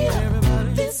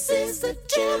 This is the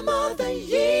Jam of the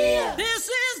Year. This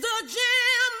is the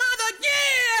Jam of the Year.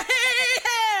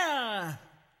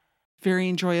 Very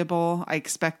enjoyable. I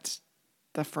expect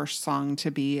the first song to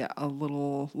be a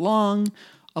little long,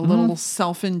 a little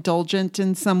self-indulgent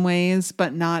in some ways,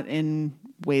 but not in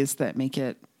ways that make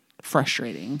it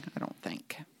frustrating, I don't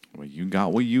think. Well, you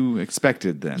got what you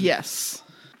expected then. Yes.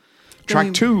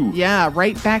 Track 2. Yeah,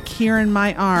 Right Back Here in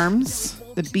My Arms,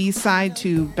 the B-side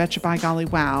to Betcha by Golly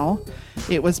Wow.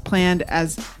 It was planned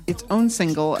as its own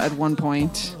single at one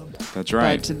point. That's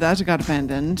right. But that got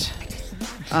abandoned.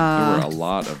 There were a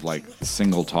lot of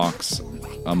single talks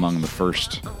among the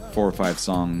first 4 or 5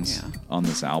 songs on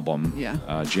this album.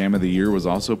 Yeah. Jam of the Year was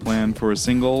also planned for a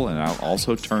single, and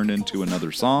also turned into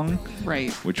another song,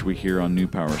 Right. which we hear on New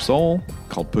Power Soul,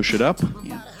 called Push It Up.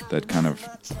 Yeah. That kind of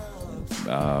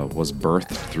was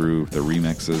birthed through the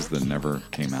remixes that never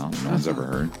came out. No one's ever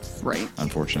heard, Right.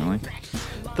 unfortunately.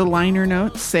 The liner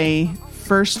notes say,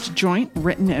 first joint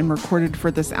written and recorded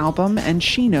for this album, and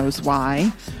she knows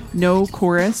why. No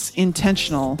chorus,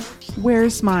 intentional.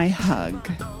 Where's my hug?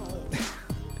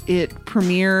 It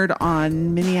premiered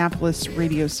on Minneapolis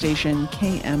radio station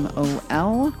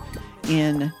KMOL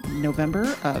in November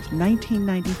of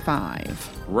 1995.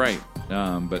 Right.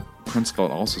 But Prince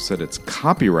also said it's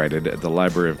copyrighted at the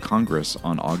Library of Congress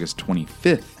on August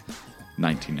 25th,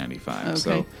 1995. Okay.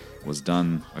 So it was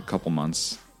done a couple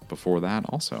months before that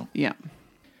also. Yeah.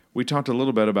 We talked a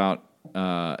little bit about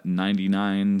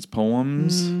 99's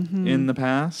poems in the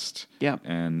past. Yep.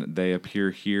 And they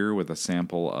appear here with a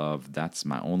sample of That's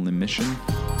My Only Mission.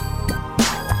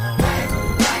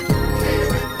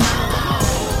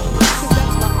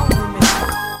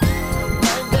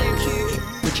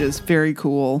 Which is very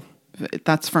cool.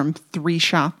 That's from 3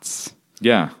 Shots.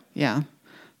 Yeah. Yeah.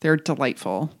 They're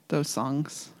delightful, those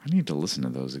songs. I need to listen to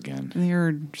those again.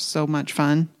 They're so much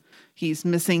fun. He's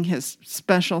missing his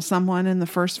special someone in the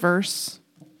first verse.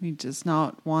 He does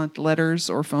not want letters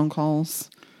or phone calls.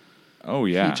 Oh,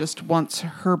 yeah. He just wants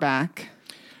her back.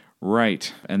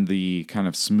 Right. And the kind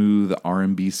of smooth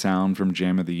R&B sound from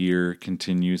Jam of the Year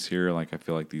continues here. I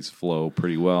feel like these flow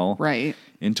pretty well Right.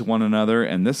 into one another.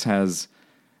 And this is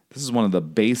one of the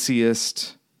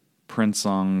bassiest Prince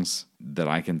songs that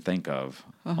I can think of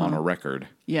on a record.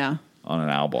 Yeah. On an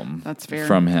album. That's fair.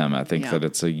 From him. I think Yeah. that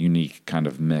it's a unique kind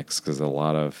of mix because a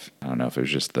lot of, I don't know if it was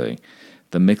just the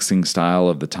mixing style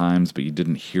of the times, but you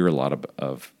didn't hear a lot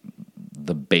of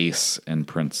the bass in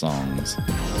Prince songs.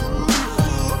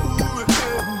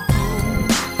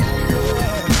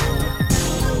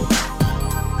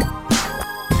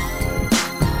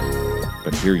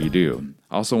 But here you do.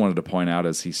 I also wanted to point out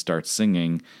as he starts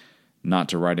singing, not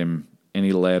to write him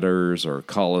any letters or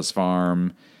call his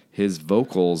farm. His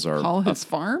vocals are... Call his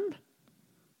farm?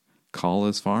 Call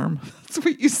his farm? That's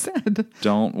what you said.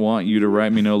 Don't want you to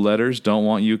write me no letters. Don't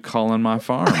want you calling my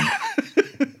farm.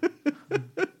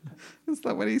 Is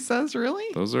that what he says, really?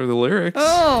 Those are the lyrics.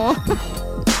 Oh.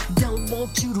 Don't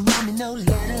want you to write me no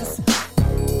letters.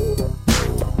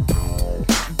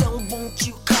 Don't want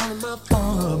you calling my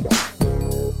phone.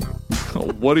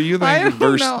 What do you think I don't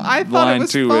verse know. I thought line it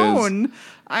was 2 phone. is?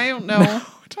 I don't know.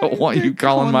 Don't want you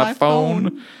calling my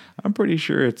phone. I'm pretty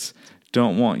sure it's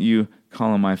don't want you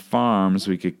calling my farm,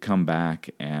 so we could come back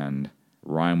and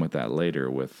rhyme with that later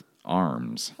with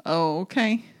arms Oh,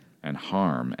 okay. and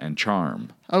harm and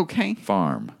charm. Okay.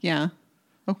 Farm. Yeah.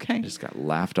 Okay. Just got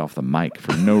laughed off the mic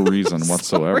for no reason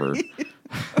whatsoever.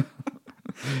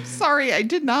 Sorry, I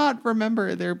did not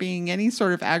remember there being any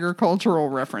sort of agricultural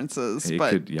references.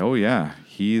 Oh yeah,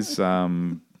 he's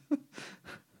tilling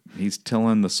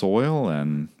the soil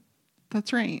and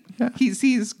That's right. Yeah.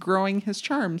 He's growing his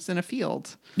charms in a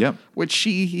field, yep, which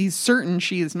he's certain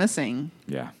she is missing.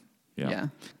 yeah. Yeah.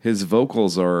 His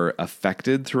vocals are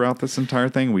affected throughout this entire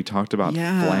thing. We talked about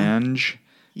Yeah. flange,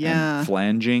 Yeah. and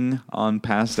flanging on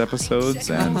past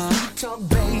episodes, and Talk,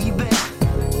 baby.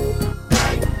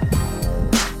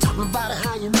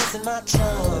 my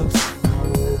charms.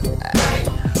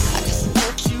 I just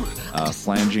want you.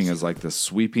 Flanging is like the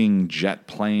sweeping jet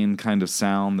plane kind of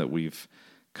sound that we've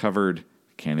covered.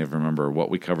 Can't even remember what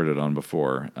we covered it on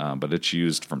before, but it's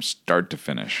used from start to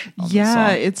finish. On the Yeah,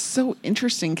 song. it's so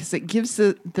interesting because it gives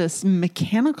it this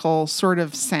mechanical sort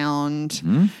of sound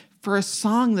for a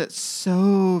song that's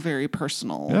so very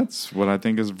personal. That's what I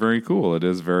think is very cool. It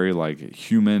is very like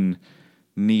human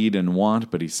need and want,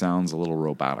 but he sounds a little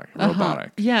robotic.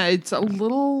 Yeah, it's a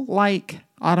little like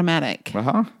automatic.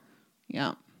 Uh-huh.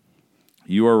 Yeah.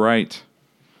 You are right.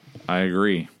 I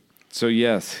agree. So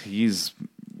yes, he's,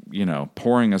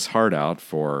 pouring his heart out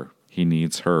for he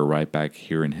needs her right back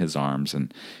here in his arms.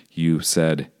 And you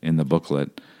said in the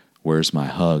booklet, "Where's my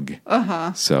hug?"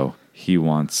 Uh-huh. So he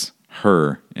wants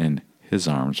her in his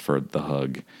arms for the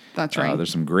hug. That's right.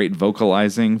 There's some great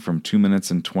vocalizing from 2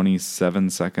 minutes and 27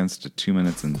 seconds to 2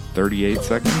 minutes and 38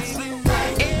 seconds.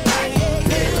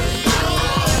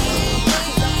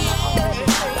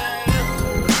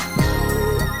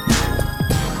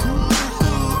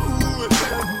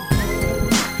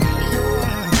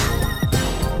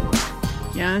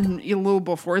 Yeah, and a little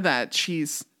before that,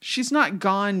 she's not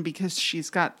gone because she's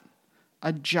got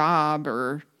a job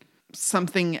or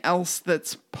something else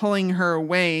that's pulling her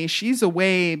away. She's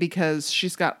away because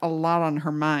she's got a lot on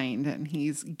her mind, and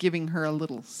he's giving her a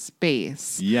little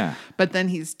space. Yeah. But then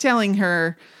he's telling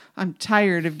her, "I'm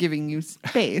tired of giving you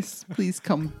space. Please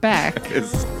come back." I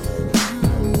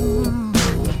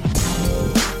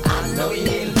know you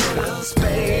need a little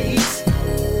space.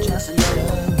 Just a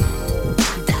little.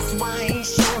 That's why I ain't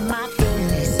showing my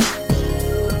face.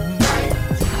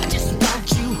 I just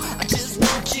want you. I just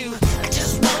want you. I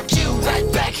just want you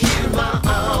right back here in my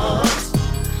arms.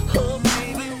 Oh,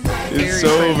 baby, right. It's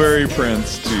so very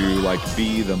Prince to like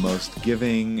be the most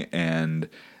giving and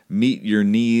meet your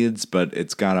needs, but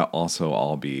it's gotta also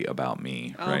all be about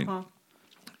me, right?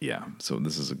 Yeah, so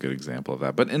this is a good example of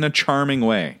that, but in a charming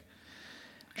way.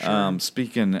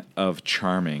 Speaking of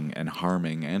charming and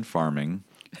harming and farming,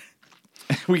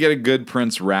 we get a good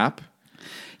Prince rap.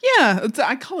 Yeah,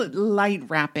 I call it light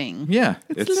rapping. Yeah,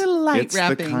 It's a little light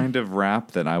rapping. It's the kind of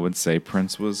rap that I would say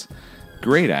Prince was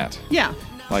great at. Yeah.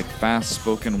 Like fast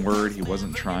spoken word. He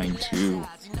wasn't trying to,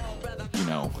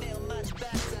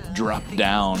 drop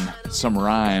down some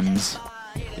rhymes.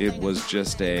 It was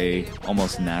just a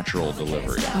almost natural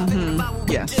delivery.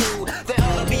 Yes. There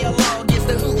ought to be a law against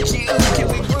the hoochie oochie.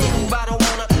 We groove. I don't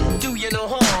wanna do you no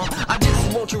harm. I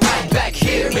just want you right back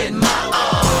here in my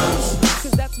arms.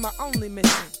 'Cause that's my only mission.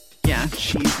 Yeah,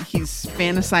 he's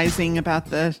fantasizing about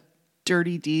the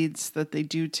dirty deeds that they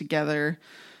do together,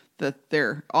 that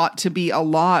there ought to be a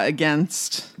law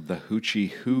against. The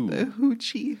hoochie who. The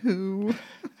hoochie who.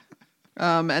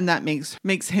 And that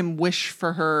makes him wish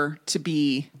for her to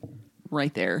be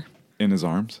right there In his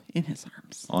arms? in his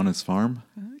arms. On his farm?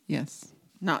 Yes.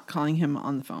 Not calling him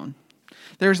on the phone.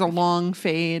 There's a long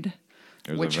fade,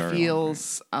 There's a which very long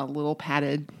feels a little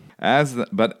padded.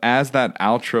 But as that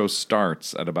outro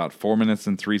starts at about 4 minutes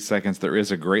and 3 seconds, there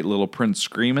is a great little Prince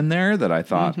scream in there that I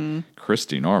thought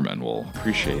Christy Norman will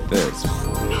appreciate this.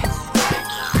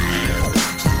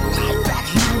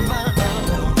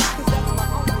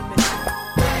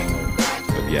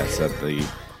 But yes, at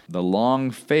the long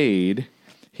fade,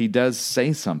 he does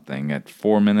say something at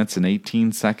 4 minutes and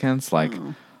 18 seconds, like,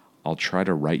 "I'll try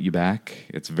to write you back."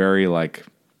 It's very like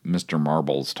Mr.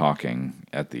 Marbles talking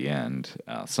at the end.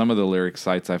 Some of the lyric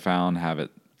sites I found have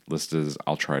it listed as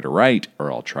 "I'll try to write"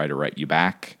 or "I'll try to write you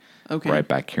back." Okay. Right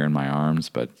back here in my arms.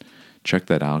 But check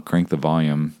that out. Crank the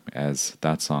volume as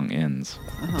that song ends.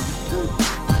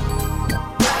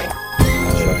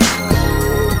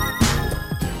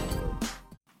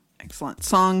 Excellent.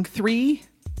 Song 3,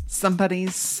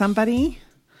 Somebody's Somebody.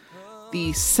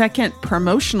 The second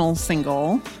promotional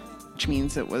single, which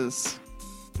means it was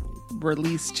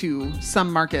released to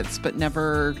some markets but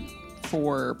never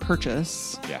for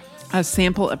purchase. Yeah. A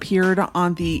sample appeared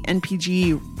on the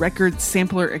NPG Record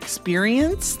Sampler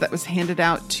Experience that was handed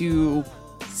out to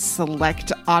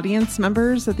select audience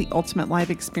members at the Ultimate Live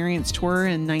Experience Tour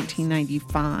in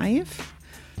 1995.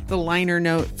 The liner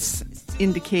notes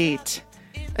indicate,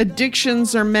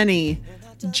 "Addictions are many.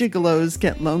 Gigolos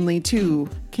get lonely too.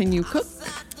 Can you cook?"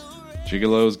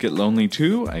 Gigolos Get Lonely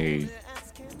Too, a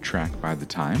track by The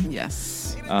Time.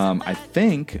 Yes. I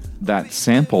think that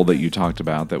sample that you talked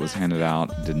about that was handed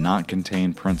out did not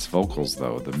contain Prince vocals,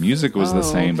 though. The music was the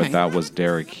same, okay. but that was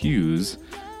Derek Hughes,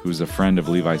 who's a friend of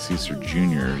Levi Caesar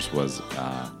Jr.'s, was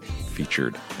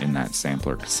featured in that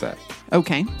sampler cassette.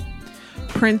 Okay.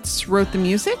 Prince wrote the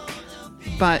music,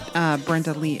 but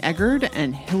Brenda Lee Eggard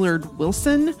and Hillard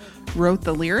Wilson wrote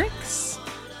the lyrics.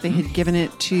 They had given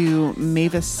it to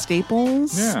Mavis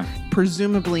Staples, Yeah.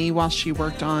 presumably while she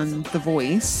worked on The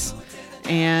Voice.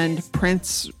 And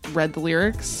Prince read the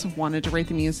lyrics, wanted to write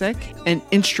the music. An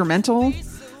instrumental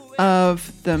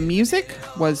of the music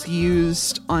was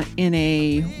used in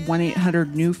a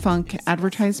 1-800-NEW-FUNK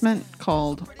advertisement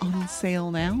called On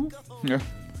Sale Now. Yeah.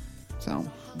 So,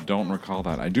 Don't recall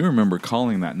that. I do remember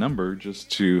calling that number just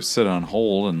to sit on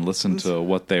hold and listen to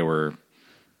what they were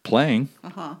playing.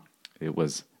 It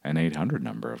was an 800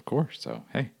 number, of course. So,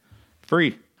 hey,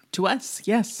 free. to us,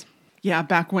 yes. Yeah,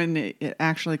 back when it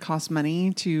actually cost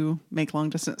money to make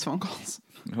long-distance phone calls.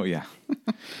 Oh, yeah.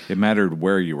 It mattered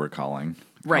where you were calling,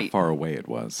 how Right. far away it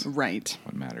was. Right.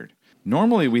 What mattered.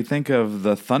 Normally, we think of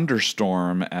the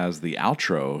thunderstorm as the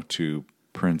outro to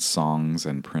Prince songs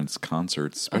and Prince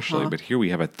concerts, especially. But here we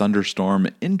have a thunderstorm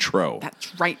intro.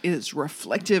 That's right. It is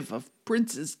reflective of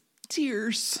Prince's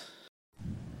tears.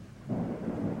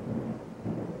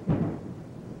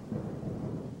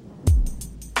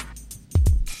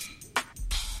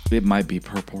 It might be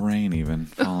Purple Rain even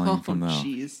falling from the...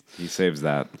 jeez. He saves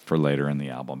that for later in the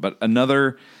album. But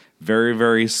another very,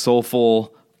 very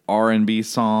soulful R&B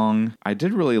song. I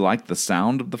did really like the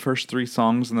sound of the first three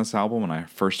songs in this album when I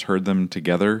first heard them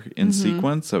together in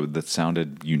sequence. So that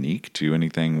sounded unique to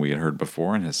anything we had heard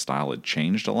before, and his style had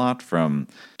changed a lot from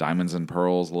Diamonds and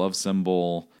Pearls, Love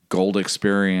Symbol, Gold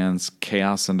Experience,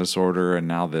 Chaos and Disorder, and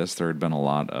now this. There had been a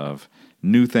lot of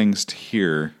new things to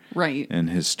hear Right. in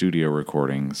his studio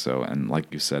recording. So, and like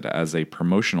you said, as a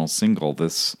promotional single,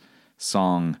 this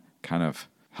song kind of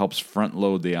helps front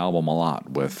load the album a lot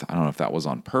with, I don't know if that was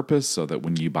on purpose, so that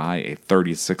when you buy a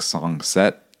 36 song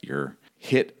set, you're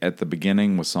hit at the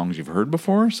beginning with songs you've heard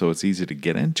before, so it's easy to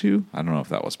get into. I don't know if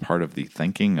that was part of the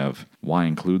thinking of why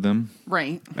include them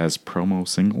Right. as promo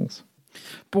singles.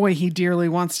 Boy, he dearly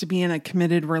wants to be in a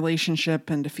committed relationship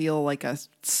and to feel like a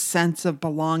sense of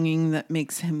belonging that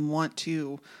makes him want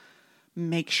to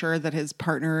make sure that his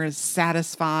partner is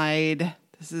satisfied.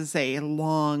 This is a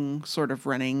long sort of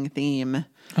running theme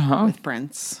with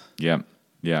Prince. Yep.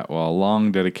 Yeah, well, a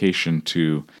long dedication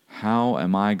to how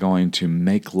am I going to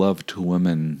make love to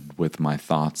women with my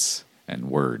thoughts and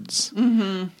words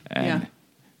and Yeah.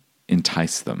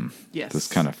 entice them. Yes. This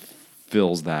kind of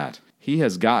fills that. He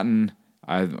has gotten,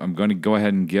 I'm going to go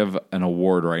ahead and give an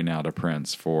award right now to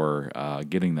Prince for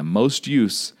getting the most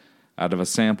use out of a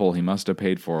sample he must have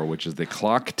paid for, which is the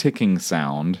clock ticking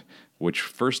sound, which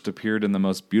first appeared in The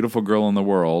Most Beautiful Girl in the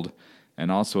World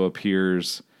and also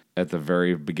appears at the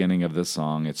very beginning of this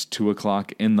song. It's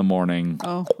 2:00 in the morning.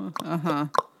 Oh,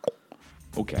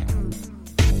 Okay.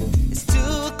 It's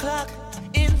 2:00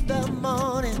 in the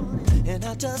morning, and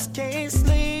I just can't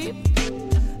sleep.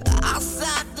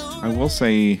 Outside the I will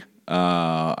say,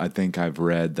 I think I've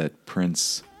read that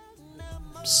Prince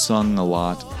sung a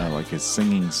lot, like his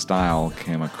singing style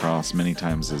came across many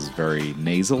times as very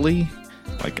nasally,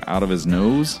 like out of his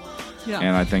nose. Yeah.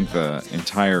 And I think the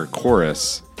entire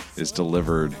chorus is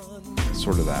delivered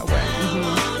sort of that way.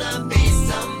 wanna be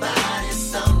somebody,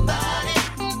 somebody.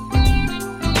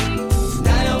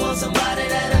 Tonight I want somebody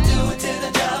that'll do it till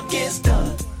the job gets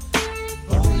done.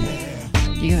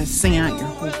 you gotta sing out your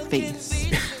whole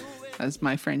face. As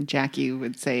my friend Jackie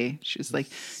would say, she was like,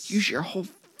 use your whole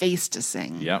face to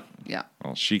sing. Yep. Yeah.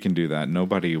 Well, she can do that.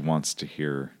 Nobody wants to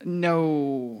hear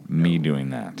No, me doing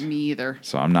that. me either.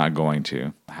 So I'm not going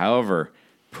to. However,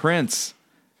 Prince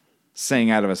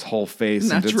sang out of his whole face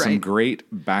and That's did some right. great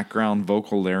background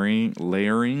vocal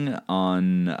layering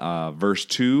on verse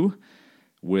 2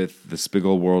 with "The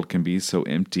Spiggle World Can Be So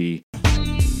Empty,"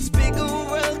 This big old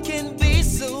world can be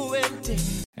so empty.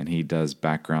 and he does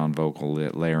background vocal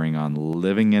layering on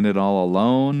 "Living in It All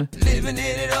Alone" Living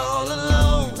in it all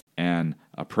alone. and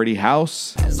 "A Pretty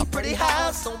House" There's a pretty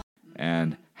house on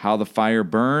and "How the Fire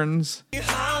Burns"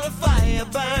 how the fire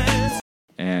burns.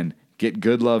 and "Get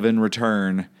Good Love in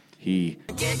Return." He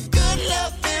Get good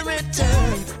love in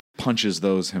return. punches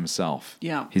those himself.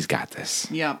 Yeah. He's got this.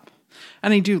 Yep.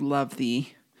 And I do love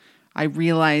I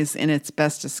realize in its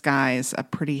best disguise, a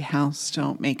pretty house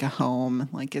don't make a home.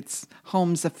 Like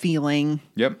home's a feeling,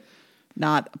 Yep,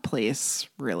 not a place,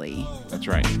 really. that's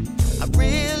right. I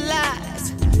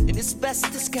realize in its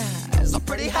best disguise, a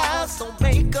pretty house don't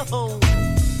make a home.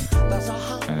 There's a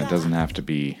home. And it doesn't have to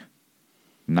be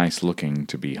nice looking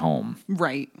to be home.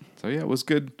 Right. So yeah, it was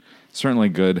good. Certainly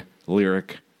good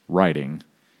lyric writing.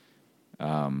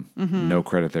 No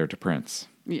credit there to Prince.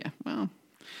 Yeah. Well.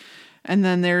 And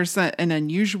then there's an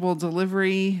unusual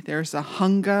delivery. There's a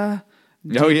hunger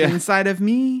Oh yeah, inside of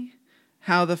me.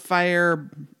 How the fire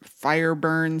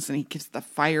burns, and the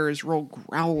fire is real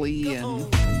growly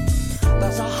and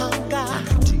There's a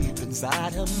hunger deep inside.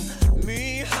 bottom.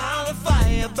 Me how the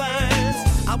fire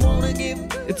burns. I wanna give.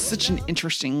 It's such an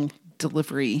interesting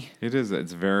delivery. It is.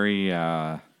 It's very.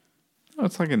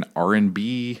 It's like an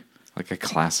R&B, like a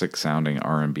classic sounding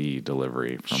R&B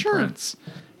delivery from Sure. Prince.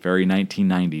 Very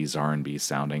 1990s R&B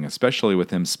sounding, especially with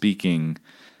him speaking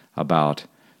about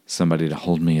somebody to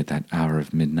hold me at that hour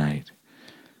of midnight,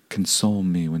 console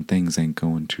me when things ain't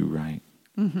going too right.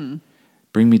 Mm-hmm.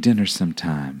 Bring me dinner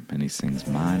sometime, and he sings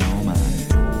mine, oh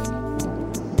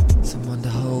mine. Someone to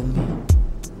hold me in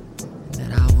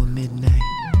that hour midnight.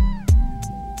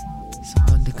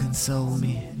 Someone to console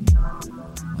me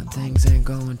when things ain't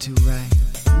going too right.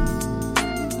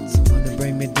 Someone to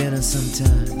bring me dinner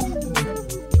sometime.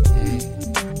 Yeah.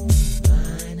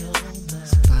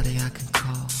 Somebody I can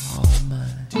call all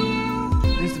mine.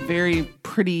 There's a very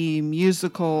pretty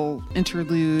musical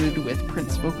interlude with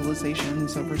Prince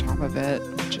vocalizations over top of it,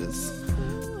 which is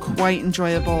quite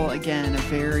enjoyable. Again, a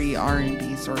very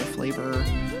R&B sort of flavor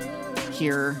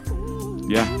here.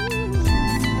 Yeah.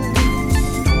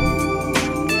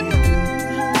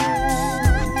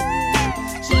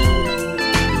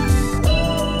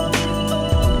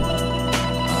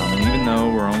 And even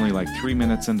though we're only like 3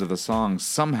 minutes into the song,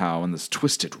 somehow in this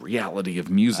twisted reality of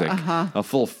music, a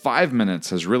full 5 minutes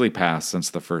has really passed since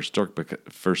the first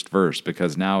verse,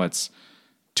 because now it's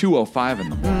 2:05 in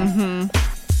the morning.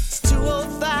 It's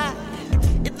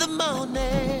 2:05 in the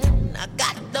morning. I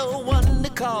got no one to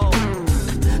call.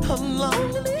 I'm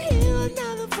lonely to hear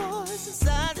another voice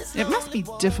inside this It must be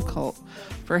difficult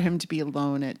for him to be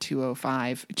alone at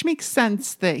 2:05, which makes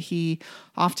sense that he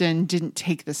often didn't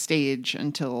take the stage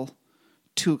until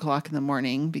 2 o'clock in the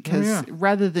morning, because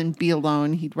rather than be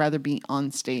alone, he'd rather be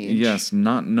on stage. Yes,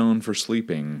 not known for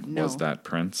sleeping was No. that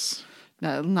Prince.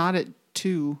 No, not at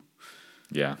 2.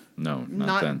 Yeah, no, not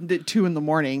Not then. at 2 in the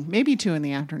morning. Maybe 2 in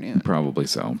the afternoon. Probably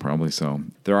so.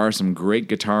 There are some great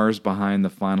guitars behind the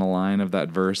final line of that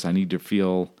verse. I need to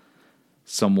feel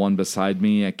someone beside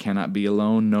me. I cannot be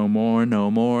alone no more, no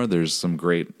more. There's some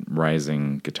great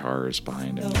rising guitars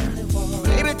behind him there.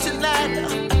 Baby, tonight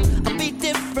I'll be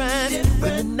different.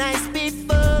 When the nights be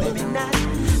full, maybe not.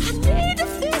 I need to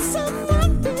feel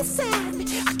someone beside me.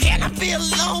 I cannot be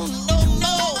alone no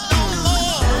more,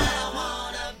 no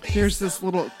more. There's this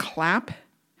little clap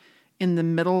in the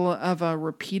middle of a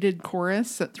repeated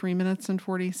chorus at 3 minutes and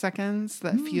 40 seconds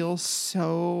that feels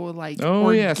so like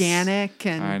organic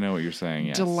and I know what you're saying.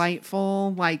 Yes.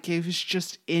 delightful. Like it was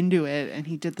just into it, and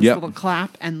he did this Yep. little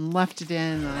clap and left it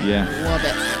in. And Yeah. I love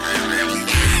it.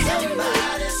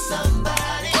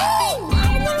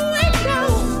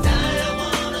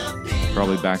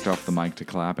 Probably backed off the mic to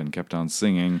clap and kept on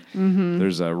singing. Mm-hmm.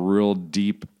 There's a real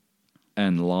deep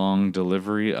and long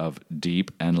delivery of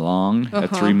deep and long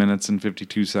at 3 minutes and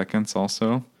 52 seconds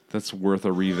also. That's worth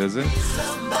a revisit.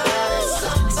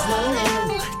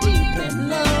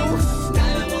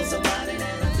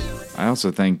 I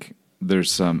also think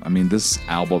there's some, this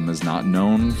album is not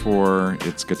known for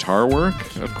its guitar work,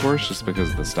 of course, just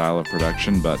because of the style of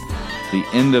production, but the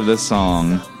end of this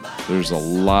song, there's a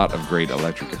lot of great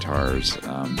electric guitars.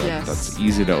 Yes. That's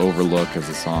easy to overlook as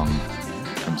the song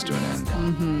comes to an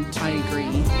end. I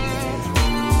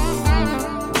agree.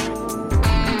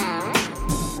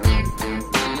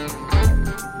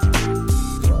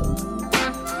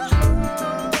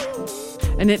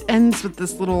 And it ends with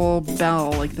this little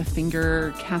bell, like the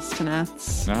finger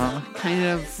castanets. Uh-huh. Kind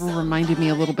of reminded me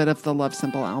a little bit of the Love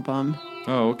Simple album.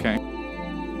 Oh, okay.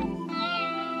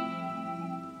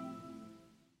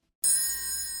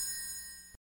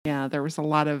 Yeah, there was a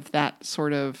lot of that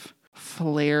sort of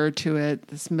flair to it.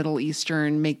 This Middle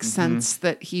Eastern makes sense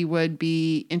that he would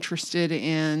be interested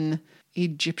in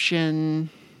Egyptian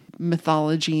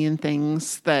mythology and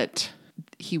things, that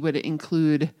he would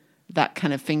include that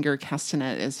kind of finger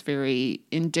castanet is very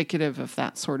indicative of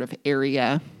that sort of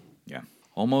area. Yeah.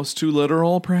 Almost too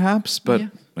literal, perhaps, but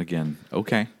again,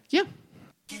 okay. Yeah,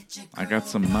 I got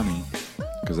some money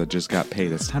because I just got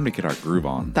paid. It's time to get our groove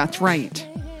on. that's right.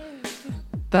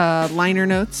 The liner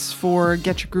notes for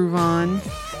Get Your Groove On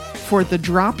for the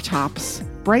Drop Tops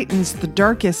brightens the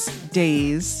darkest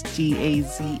days,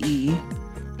 D-A-Z-E.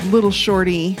 Little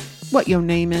Shorty, what your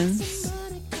name is?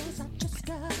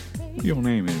 Your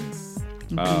name is.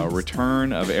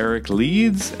 Return of Eric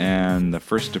Leeds and the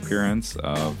first appearance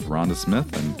of Rhonda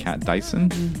Smith and Kat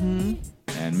Dyson.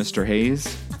 And Mr.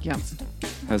 Hayes Yeah,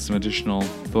 has some additional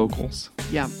vocals.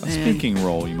 yeah. A speaking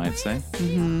role, you might say.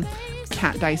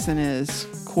 Kat Dyson is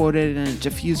quoted in a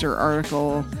Diffuser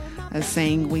article as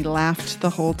saying, "We laughed the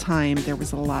whole time. There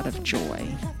was a lot of joy."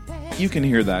 You can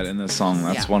hear that in this song.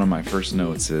 That's Yeah. one of my first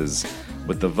notes is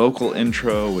with the vocal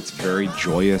intro, it's very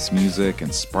joyous music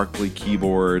and sparkly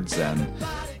keyboards, and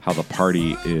how the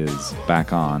party is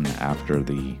back on after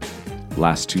the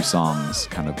last two songs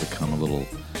kind of become a little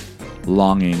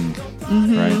longing,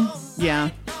 right? Yeah.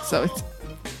 So it's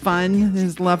fun.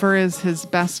 His lover is his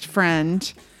best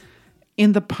friend.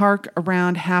 In the park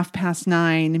around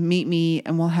 9:30, meet me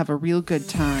and we'll have a real good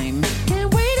time.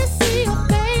 Can't wait to see your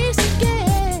face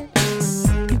again.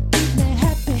 You keep me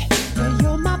happy, yeah,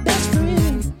 you're my best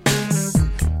friend.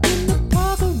 In the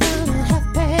park around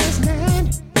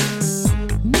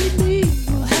 9:30, meet me,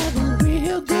 we'll have a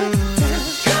real good time.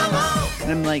 Come on!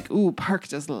 And I'm like, ooh, park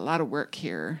does a lot of work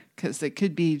here. Because it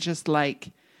could be just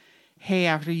like, hey,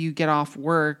 after you get off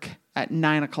work at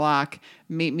 9:00,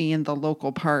 meet me in the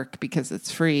local park because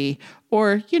it's free.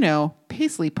 Or,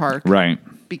 Paisley Park. Right.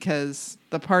 Because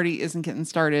the party isn't getting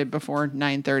started before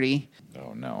 9:30.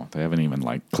 Oh, no. They haven't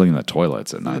even, cleaned the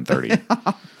toilets at 9:30.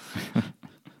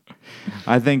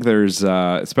 I think there's,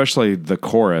 especially the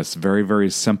chorus, very, very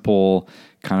simple,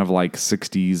 kind of like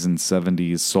 60s and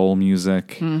 70s soul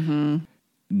music. Mm-hmm.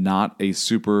 Not a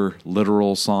super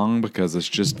literal song because it's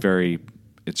just very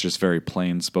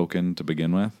plain spoken to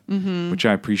begin with, which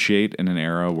I appreciate in an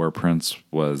era where Prince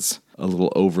was a little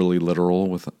overly literal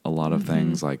with a lot of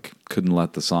things, like couldn't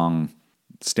let the song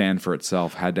stand for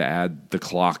itself, had to add the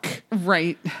clock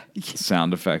Right.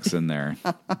 sound effects in there.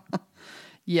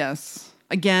 Yes.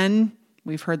 Again,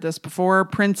 we've heard this before.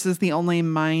 Prince is the only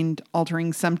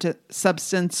mind-altering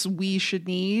substance we should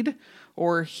need,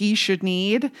 or he should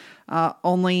need.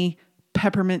 Only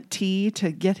peppermint tea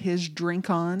to get his drink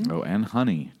on. Oh, and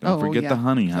honey. Don't forget the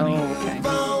honey. Oh, okay.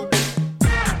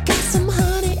 Got some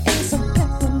honey and some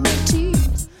peppermint tea.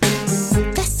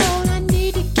 That's all I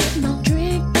need to get my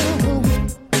drink on.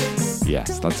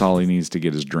 Yes, that's all he needs to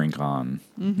get his drink on.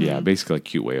 Yeah, basically a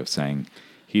cute way of saying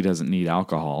he doesn't need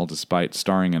alcohol, despite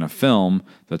starring in a film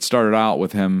that started out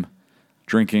with him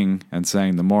drinking and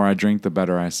saying, the more I drink, the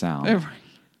better I sound.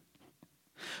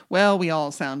 Well, we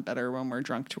all sound better when we're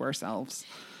drunk to ourselves.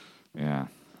 Yeah.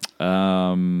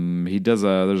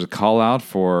 There's a call out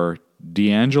for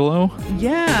D'Angelo.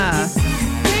 Yeah.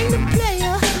 Bring the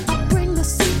player, I'll bring the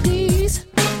CDs.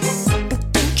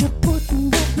 But don't you put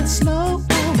nothing slow.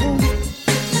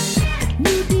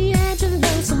 New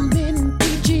D'Angelo, some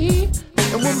NPG.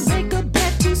 And we'll make a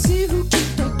bet to see who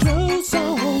keep their clothes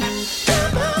on.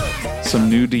 Come on! Some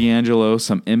new D'Angelo,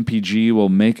 some MPG will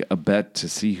make a bet to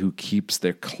see who keeps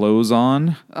their clothes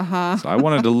on. Uh-huh. So I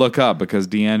wanted to look up because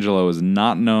D'Angelo is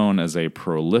not known as a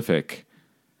prolific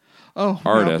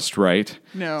artist, right?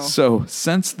 No. So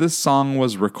since this song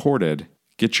was recorded,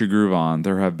 Get Your Groove On,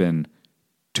 there have been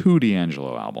 2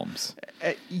 D'Angelo albums.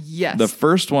 Yes. The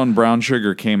first one, Brown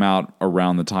Sugar, came out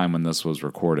around the time when this was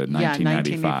recorded, Yeah,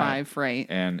 1995. 1995, right.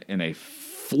 And in a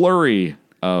flurry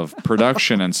of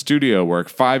production and studio work,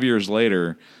 5 years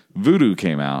later, Voodoo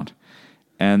came out.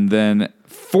 And then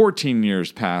 14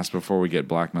 years passed before we get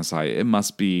Black Messiah. It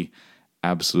must be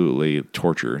absolutely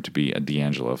torture to be a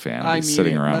D'Angelo fan.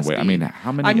 Sitting around waiting. I mean,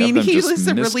 how many of them he just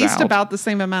released missed out? about the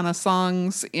same amount of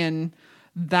songs in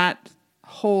that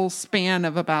whole span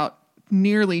of about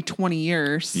nearly 20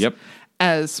 years. Yep.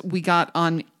 As we got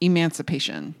on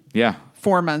Emancipation. Yeah.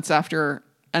 4 months after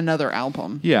another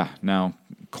album. Yeah. Now,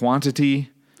 quantity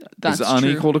That's is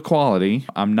unequal to quality.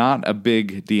 I'm not a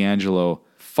big D'Angelo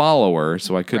follower,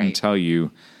 so I couldn't Right. tell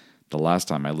you the last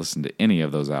time I listened to any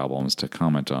of those albums to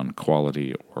comment on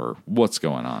quality or what's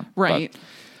going on. Right. But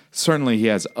certainly he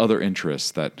has other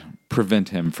interests that prevent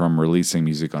him from releasing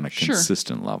music on a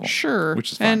consistent level. Sure.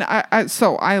 Which is fine. And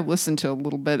so I listened to a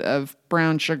little bit of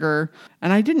Brown Sugar,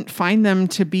 and I didn't find them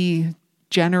to be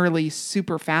generally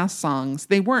super fast songs.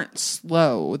 They weren't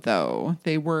slow, though.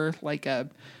 They were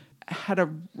had a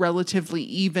relatively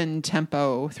even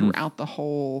tempo throughout the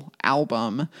whole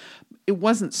album. It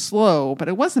wasn't slow, but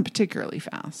it wasn't particularly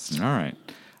fast. All right.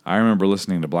 I remember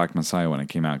listening to Black Messiah when it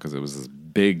came out because it was this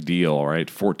big deal, right?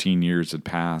 14 years had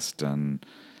passed, and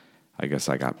I guess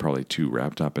I got probably too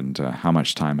wrapped up into how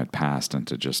much time had passed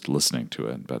into just listening to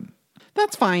it. But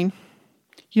That's fine.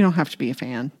 You don't have to be a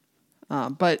fan.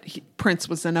 But Prince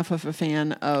was enough of a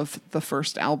fan of the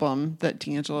first album that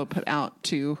D'Angelo put out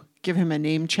to give him a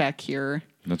name check here.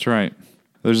 that's right.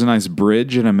 There's a nice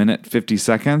bridge in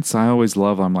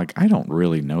 1:50. I don't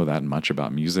really know that much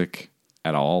about music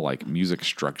at all, like music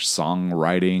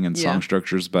songwriting and song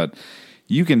structures, but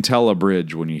you can tell a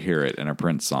bridge when you hear it in a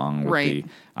Prince song. With Right.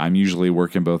 I'm usually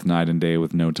working both night and day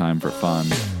with no time for fun.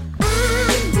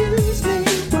 I'm usually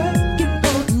working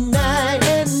both night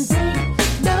and day.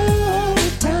 No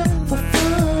time for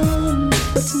fun.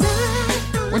 But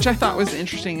tonight, which I thought was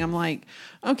interesting. I'm like,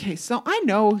 okay, so I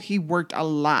know he worked a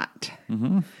lot.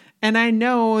 And I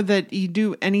know that you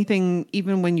do anything,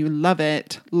 even when you love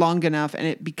it, long enough and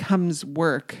it becomes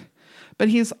work. But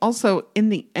he's also in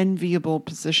the enviable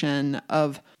position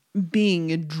of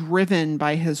being driven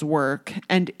by his work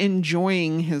and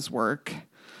enjoying his work.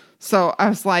 So I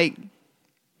was like,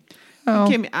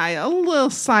 give me a little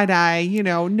side eye,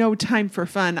 no time for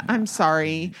fun. I'm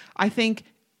sorry. I think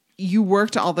you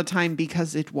worked all the time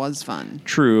because it was fun.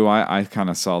 True. I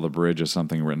kind of saw the bridge as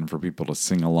something written for people to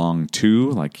sing along to.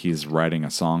 Like he's writing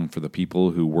a song for the people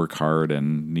who work hard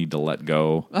and need to let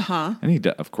go. And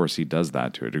of course he does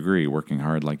that to a degree, working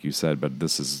hard, like you said. But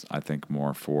this is, I think,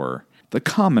 more for the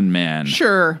common man.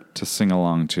 Sure. To sing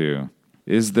along to.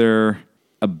 Is there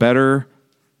a better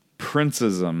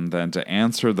Princeism than to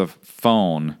answer the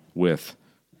phone with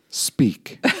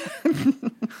 "speak"?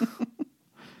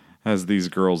 As these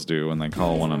girls do when they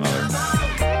call one another.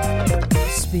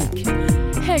 Speak.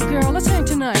 Hey, girl, let's hang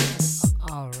tonight.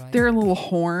 All right. There are little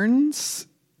horns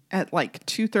at like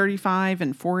 2:35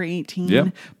 and 4:18.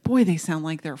 Yep. Boy, they sound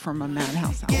like they're from a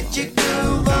Madhouse album. Get your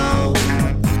groove on.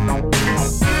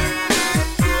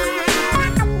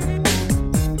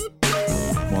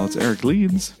 Well, it's Eric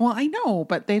Leeds. Well, I know,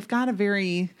 but they've got a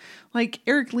very,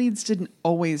 Eric Leeds didn't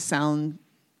always sound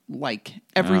like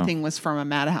everything was from a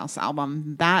Madhouse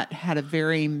album. That had a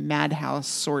very Madhouse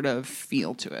sort of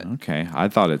feel to it. Okay. I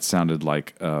thought it sounded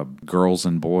like a girls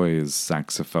and boys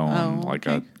saxophone, like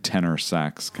a tenor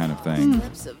sax kind of thing.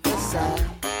 Lips of the side.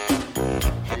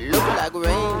 Look like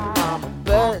rain, mama,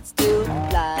 birds do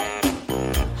fly.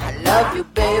 I love you,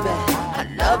 baby. I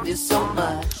love you so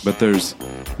much. But there's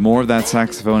more of that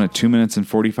saxophone at 2 minutes and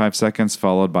 45 seconds,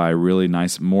 followed by really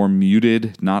nice, more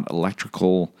muted, not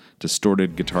electrical,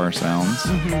 distorted guitar sounds.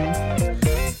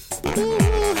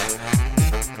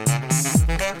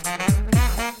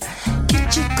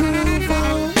 Get your groove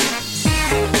on.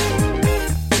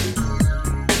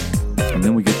 And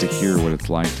then we get to hear what it's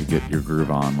like to get your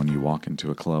groove on when you walk into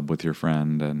a club with your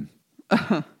friend and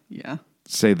Yeah.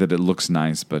 say that it looks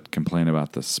nice, but complain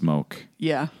about the smoke.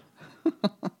 Yeah.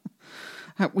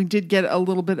 We did get a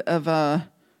little bit of a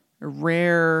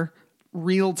rare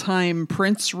real-time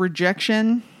Prince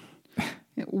rejection.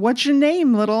 What's your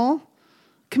name, little?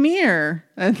 Come here.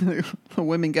 And the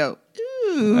women go,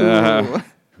 ooh.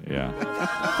 Yeah.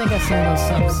 I think I saw a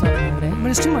little something over there.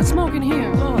 But it's too much smoke in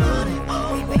here. Lord.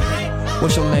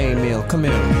 What's your name, Mill? Come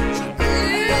here.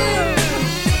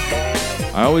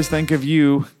 I always think of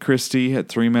you, Christy, at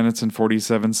 3 minutes and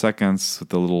 47 seconds with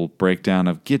the little breakdown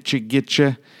of get your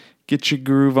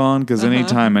groove on. Because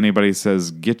anytime anybody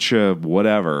says get ya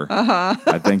whatever,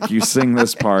 I think you sing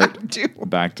this part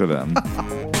back to them.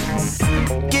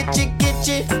 Get your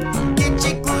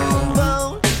groove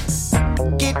on.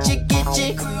 Get your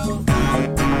groove on.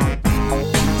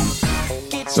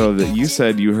 So that you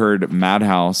said you heard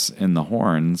Madhouse in the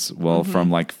horns. Well, from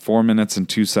like 4 minutes and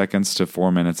 2 seconds to 4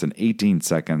 minutes and 18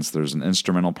 seconds, there's an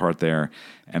instrumental part there.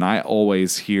 And I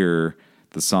always hear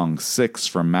the song 6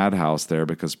 from Madhouse there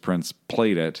because Prince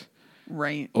played it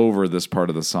Right. over this part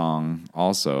of the song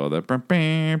also. That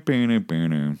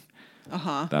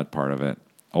part of it.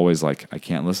 Always like, I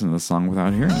can't listen to this song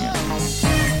without hearing it.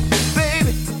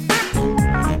 Baby.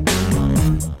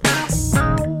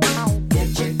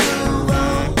 Get your groove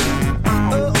on.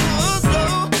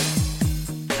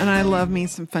 And I love me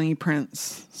some funny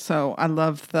Prince. So I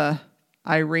love the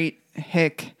irate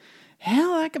hick.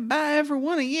 Hell, I could buy every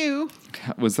one of you.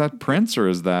 Was that Prince or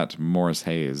is that Morris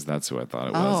Hayes? That's who I thought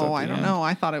it was. Oh, I don't know.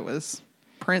 I thought it was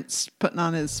Prince putting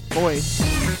on his voice.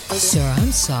 Sir,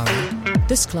 I'm sorry.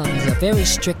 This club has a very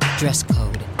strict dress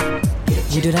code.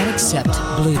 We do not accept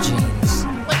blue jeans.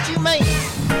 What you mean?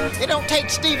 It don't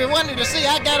take Stevie Wonder to see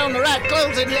I got on the right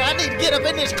clothes in here. I need to get up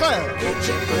in this club.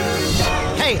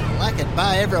 Hell, I could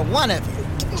buy every one of you.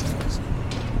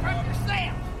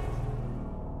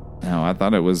 No, I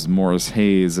thought it was Morris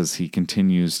Hayes as he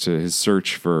continues to his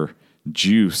search for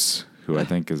Juice, who I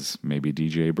think is maybe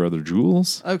DJ Brother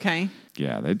Jules. Okay.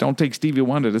 Yeah, they don't take Stevie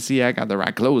Wonder to see I got the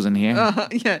right clothes in here.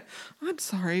 Yeah. I'm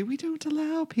sorry. We don't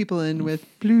allow people in with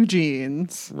blue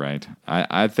jeans. Right.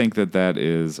 I think that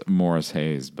is Morris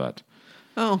Hayes, but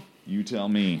Oh, you tell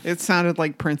me. it sounded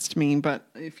like Prince to me, but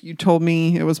if you told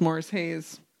me it was Morris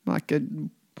Hayes, I could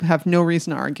have no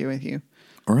reason to argue with you.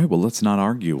 All right, well, let's not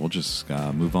argue. We'll just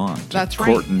move on to That's right.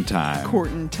 Courtin' Time.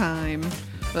 Courtin' Time.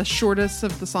 The shortest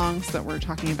of the songs that we're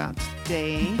talking about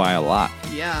today. By a lot.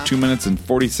 Yeah. 2 minutes and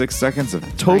 46 seconds of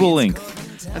total right.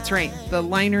 length. That's right. The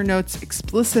liner notes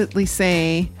explicitly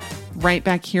say, right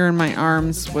back here in my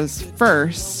arms was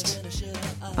first.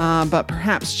 but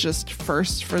perhaps just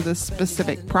first for this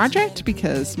specific project,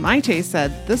 because Maite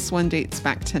said this one dates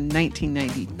back to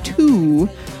 1992,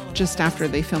 just after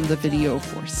they filmed the video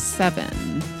for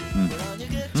Seven.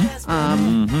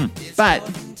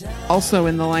 But also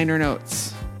in the liner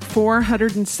notes,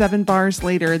 407 bars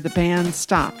later, the band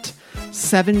stopped.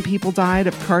 7 people died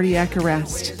of cardiac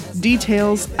arrest.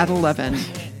 Details at 11.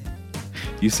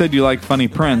 You said you like funny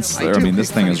Prince. I do This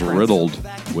like thing funny is Prince. riddled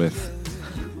with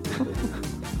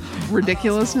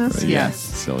Ridiculousness? Yes.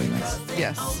 silliness.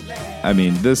 Yes. I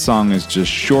mean, this song is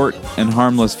just short and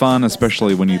harmless fun,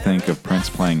 especially when you think of Prince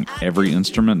playing every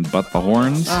instrument but the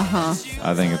horns.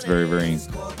 I think it's very, very,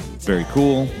 very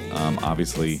cool.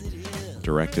 Obviously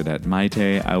directed at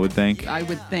Maite, I would think. I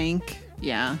would think.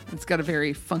 Yeah. It's got a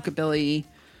very funkabilly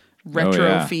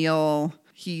retro feel.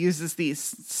 He uses these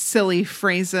silly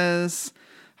phrases.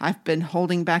 I've been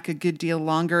holding back a good deal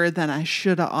longer than I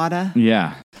shoulda oughta.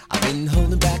 Yeah. I've been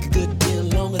holding back a good deal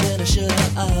longer than I should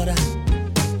have oughta.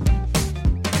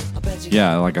 I bet you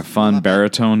Yeah, like a fun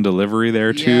baritone delivery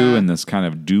there, too, Yeah. and this kind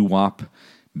of doo-wop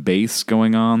bass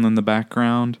going on in the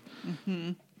background.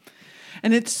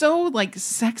 And it's so like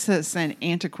sexist and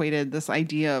antiquated, this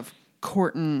idea of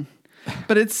courting.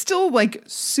 But it's still like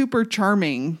super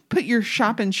charming. Put your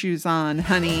shopping shoes on,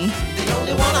 honey. the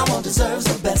only one I want deserves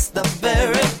the best, the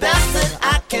very best that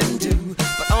I can do.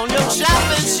 But on your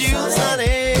shopping shoes, honey,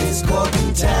 it's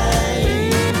courting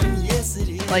time. Yes, it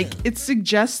is. Like it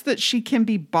suggests that she can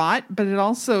be bought, but it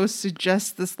also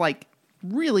suggests this like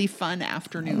really fun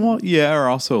afternoon. Well, yeah, or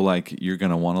also like, you're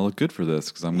going to want to look good for this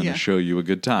because I'm going to Yeah. show you a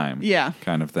good time. Yeah.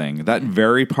 Kind of thing. That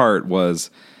very part was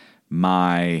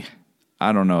my,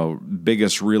 I don't know,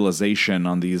 biggest realization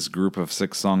on these group of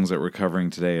 6 songs that we're covering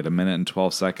today at 1 minute and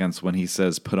 12 seconds when he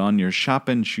says, put on your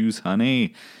shopping shoes,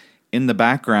 honey. In the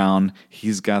background,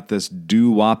 he's got this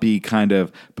doo-woppy kind of,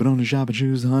 put on your shopping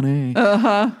shoes, honey.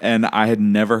 And I had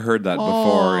never heard that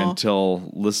before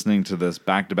until listening to this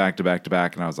back to back to back to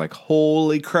back. And I was like,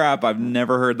 holy crap, I've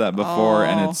never heard that before.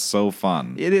 And it's so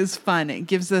fun. It is fun. It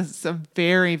gives us a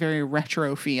very, very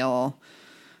retro feel.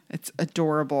 It's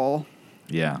adorable.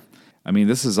 Yeah. I mean,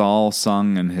 this is all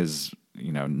sung in his,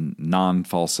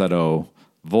 non-falsetto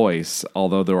voice,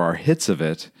 although there are hits of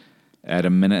it at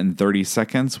 1 minute and 30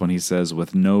 seconds when he says,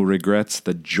 with no regrets,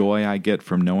 the joy I get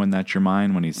from knowing that you're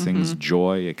mine. When he sings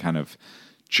joy, it kind of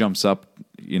jumps up,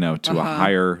 to a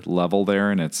higher level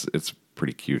there, and it's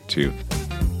pretty cute too.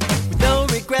 No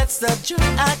regrets, the joy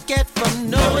I get from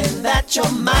knowing that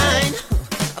you're mine.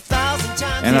 1,000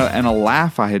 times. And a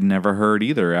laugh I had never heard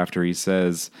either after he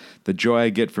says, the joy I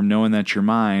get from knowing that you're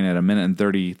mine. At 1 minute and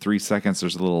 33 seconds,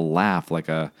 there's a little laugh, like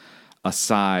a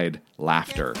side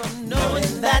laughter.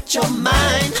 Knowing that you're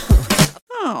mine.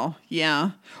 Oh,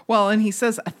 yeah. Well, and he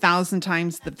says 1,000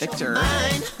 times the victor.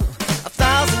 Mine.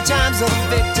 1,000 times a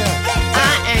victor.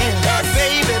 I am.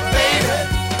 Baby.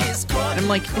 It's And I'm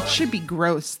like, it should be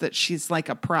gross that she's like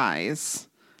a prize.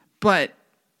 But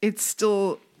it's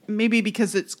still, maybe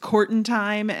because it's courting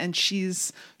time and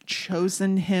she's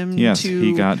chosen him Yes,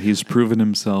 to... he's proven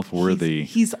himself worthy.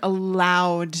 He's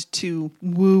allowed to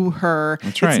woo her.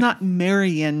 That's right. It's not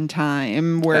Marion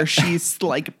time where she's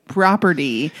like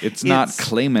property. It's not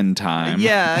claiming time.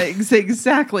 Yeah,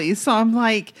 exactly. So I'm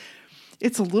like,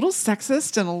 it's a little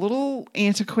sexist and a little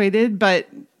antiquated, but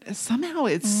somehow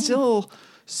it's still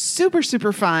super,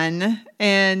 super fun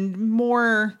and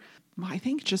more, I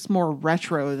think, just more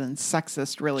retro than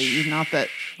sexist, really. Not that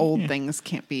old things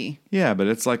can't be. Yeah, but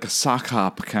it's like a sock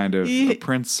hop kind of, a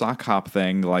Prince sock hop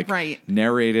thing, like Right.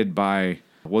 narrated by,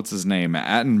 what's his name,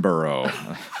 Attenborough.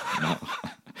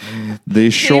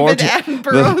 The short,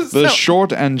 Attenborough, the so-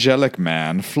 short angelic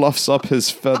man fluffs up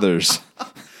his feathers.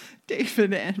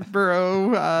 David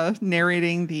Attenborough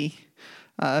narrating the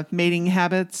mating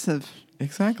habits of...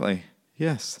 Exactly.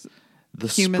 Yes. The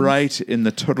Humans. sprite in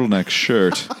the turtleneck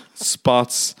shirt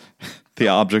spots the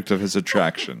object of his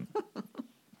attraction.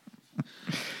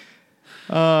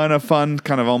 And a fun,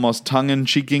 kind of almost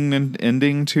tongue-in-cheeking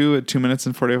ending to it. 2 minutes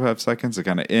and 45 seconds. It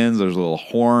kind of ends. There's a little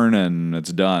horn, and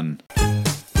it's done.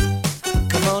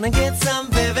 Come on and get some,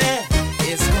 baby.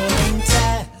 It's going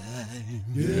time.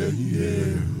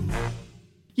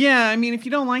 Yeah, I mean, if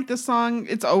you don't like this song,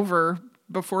 it's over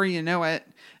before you know it.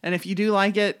 And if you do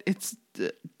like it, it's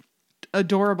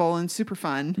adorable and super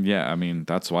fun. Yeah, I mean,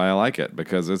 that's why I like it,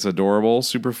 because it's adorable,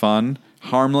 super fun,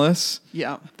 harmless.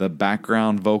 Yeah. The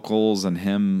background vocals and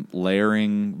him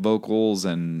layering vocals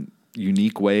in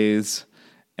unique ways,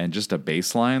 and just a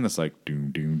bass line that's like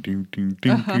doom doom doom doom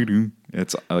doom doom doom.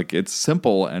 It's like, it's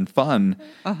simple and fun,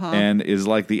 and is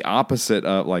like the opposite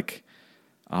of, like,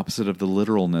 opposite of the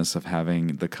literalness of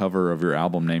having the cover of your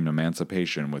album named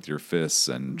Emancipation with your fists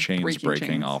and chains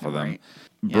breaking off of them. Right.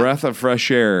 Breath of fresh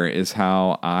air is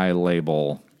how I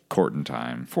label Courtin'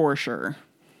 Time. For sure.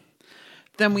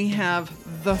 Then we have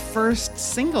the first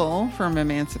single from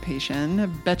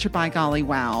Emancipation, Betcha by Golly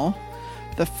Wow.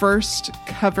 The first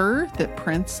cover that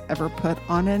Prince ever put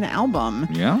on an album.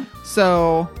 Yeah?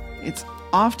 So it's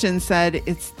often said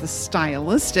it's the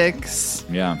Stylistics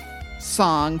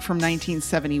song from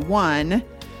 1971.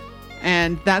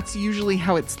 And that's usually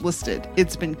how it's listed.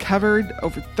 It's been covered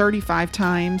over 35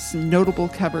 times. Notable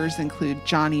covers include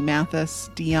Johnny Mathis,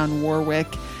 Dionne Warwick,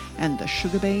 and the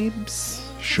Sugar Babes.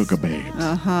 Sugar Babes.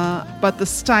 But the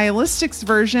Stylistics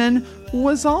version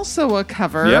was also a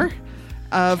cover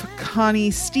of Connie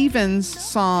Stevens'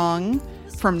 song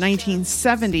from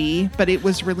 1970, but it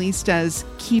was released as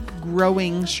Keep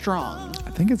Growing Strong.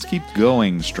 I think it's Keep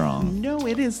Going Strong. No,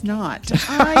 it is not.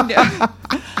 I know.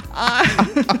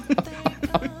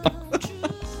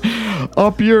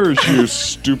 Up yours, you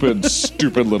stupid,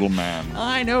 stupid little man.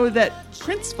 I know that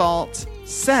Prince Vault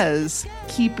says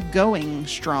Keep Going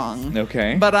Strong.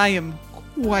 Okay. But I am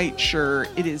quite sure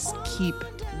it is Keep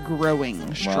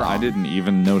Growing Strong. Well, I didn't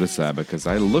even notice that because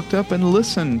I looked up and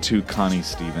listened to Connie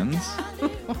Stevens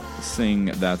sing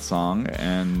that song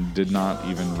and did not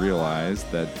even realize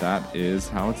that that is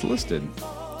how it's listed.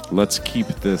 Let's keep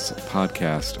this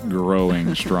podcast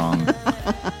growing strong.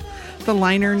 The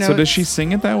liner notes. So does she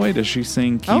sing it that way? Does she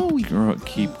sing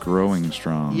keep growing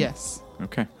strong? Yes.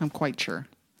 Okay. I'm quite sure.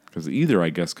 Because either, I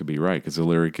guess, could be right. Because the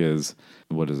lyric is,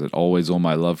 what is it? Always owe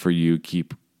my love for you.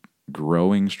 Keep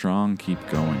growing strong. Keep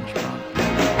going strong.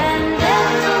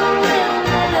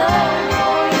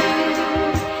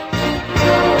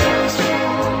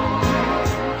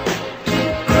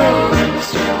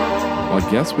 Well,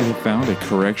 I guess we have found a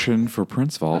correction for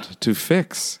Prince Vault to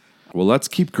fix. Well, let's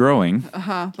keep growing.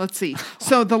 Let's see.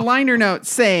 So the liner notes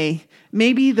say,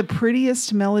 maybe the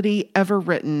prettiest melody ever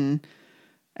written,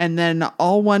 and then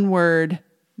all one word,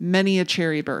 many a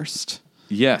cherry burst.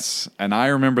 Yes, and I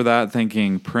remember that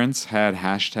thinking Prince had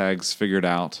hashtags figured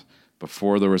out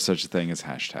before there was such a thing as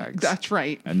hashtags. That's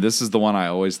right. And this is the one I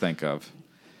always think of.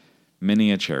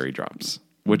 Many a cherry drops,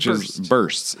 which is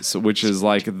bursts, so, which is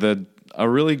like a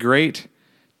really great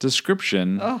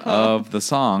description of the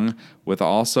song with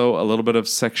also a little bit of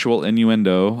sexual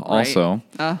innuendo also.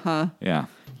 Yeah.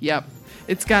 Yep.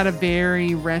 It's got a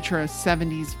very retro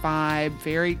 70s vibe,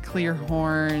 very clear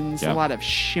horns, a lot of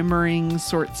shimmering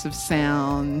sorts of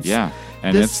sounds. Yeah.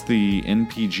 And it's the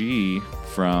NPG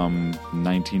from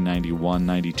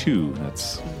 1991-92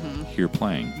 that's here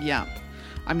playing. Yeah.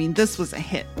 I mean, this was a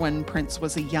hit when Prince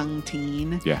was a young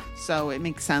teen. Yeah. So it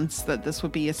makes sense that this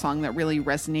would be a song that really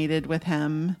resonated with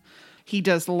him. He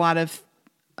does a lot of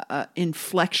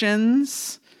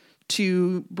inflections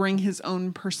to bring his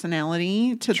own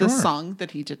personality to the song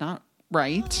that he did not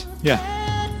write. Yeah.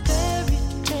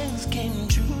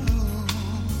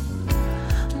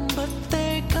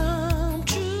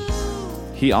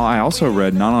 I also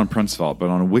read, not on Prince Vault, but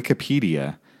on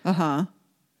Wikipedia,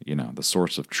 you know, the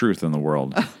source of truth in the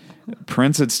world,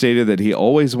 Prince had stated that he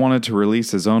always wanted to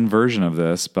release his own version of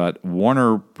this, but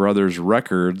Warner Brothers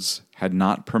Records had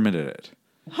not permitted it.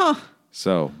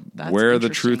 So That's where the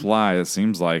interesting. truth lies, it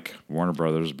seems like Warner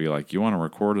Brothers would be like, you want to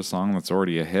record a song that's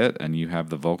already a hit and you have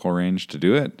the vocal range to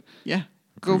do it? Yeah.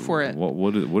 Go for it.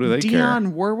 What do they care?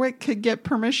 Dionne Warwick could get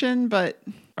permission, but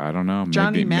I don't know.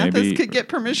 Johnny Mathis could get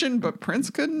permission, but Prince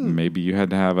couldn't. Maybe you had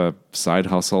to have a side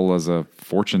hustle as a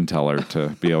fortune teller to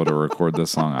be able to record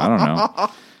this song. I don't know.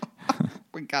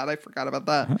 God, I forgot about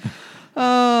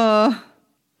that.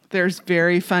 There's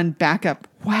very fun backup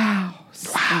wow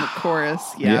in the chorus.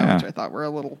 Yeah, which I thought were a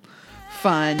little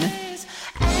fun.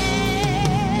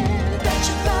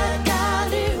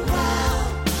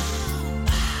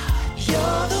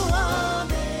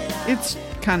 It's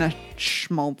kind of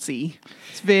schmaltzy.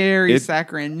 It's very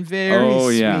saccharine,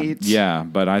 very sweet. Yeah,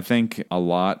 but I think a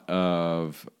lot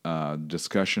of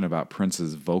discussion about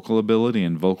Prince's vocal ability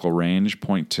and vocal range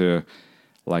point to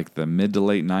like the mid to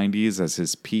late 90s as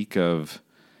his peak of,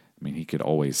 I mean, he could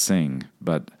always sing,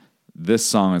 but this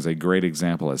song is a great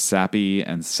example, as sappy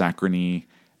and saccharine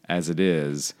as it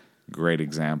is, great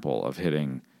example of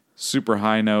hitting super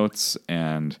high notes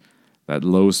and that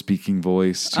low speaking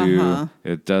voice too.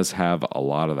 It does have a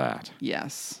lot of that.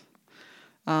 Yes.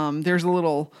 There's a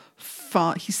little,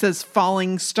 he says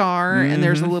falling star, and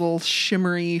there's a little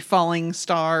shimmery falling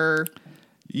star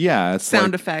it's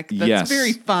sound like, effect that's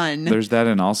very fun. There's that,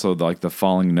 and also like the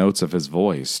falling notes of his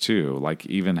voice too. Like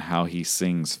even how he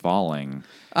sings falling,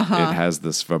 it has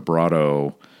this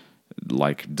vibrato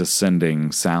like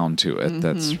descending sound to it.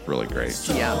 That's really great.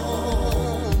 Yeah.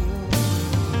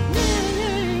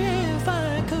 If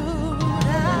I could,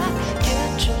 I'd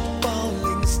catch a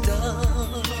falling star.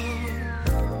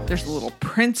 There's a little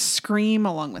Prince scream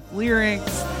along with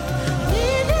lyrics.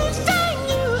 Anything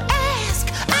you ask,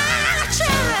 I'll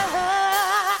try.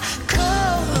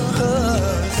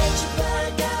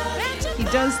 He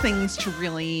does things to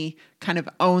really kind of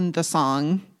own the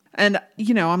song. And,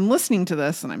 I'm listening to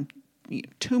this and I'm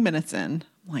 2 minutes in.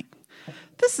 I'm like,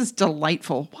 this is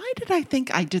delightful. Why did I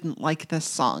think I didn't like this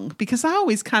song? Because I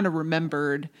always kind of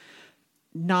remembered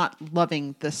not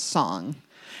loving this song.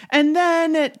 And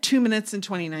then at 2 minutes and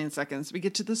 29 seconds, we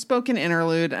get to the spoken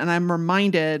interlude, and I'm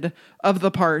reminded of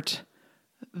the part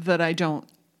that I don't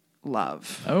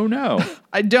love. Oh, no.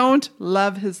 I don't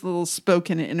love his little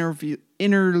spoken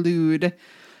interlude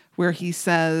where he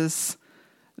says,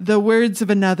 the words of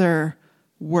another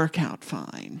work out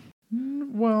fine.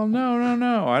 Well,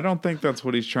 no. I don't think that's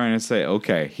what he's trying to say.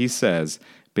 Okay, he says,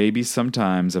 baby,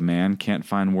 sometimes a man can't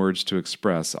find words to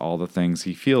express all the things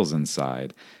he feels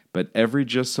inside, but every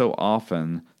just so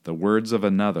often, the words of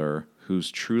another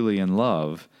who's truly in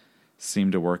love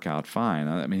seem to work out fine.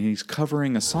 I mean, he's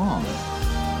covering a song.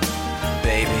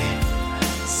 Baby,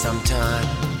 sometime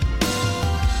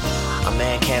a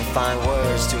man can't find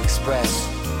words to express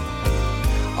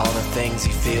all the things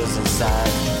he feels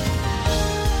inside.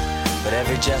 But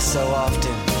every just so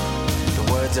often,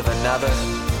 the words of another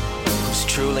who's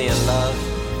truly in love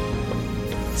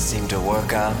seem to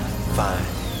work out fine.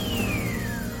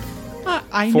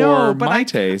 I For know, but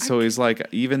Maite, so he's like,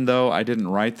 even though I didn't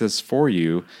write this for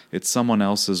you, it's someone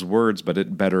else's words, but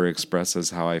it better expresses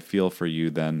how I feel for you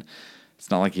than... It's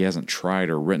not like he hasn't tried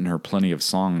or written her plenty of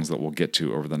songs that we'll get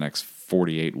to over the next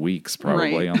 48 weeks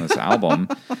probably on this album.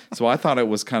 So I thought it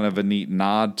was kind of a neat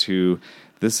nod to,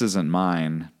 this isn't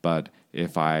mine, but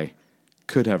if I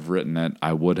could have written it,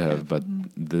 I would have, but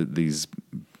these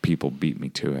people beat me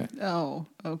to it. Oh,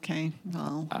 okay.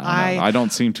 Well, I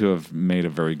don't seem to have made a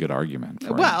very good argument for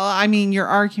it. Well, I mean, your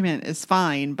argument is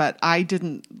fine, but I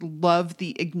didn't love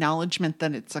the acknowledgement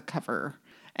that it's a cover.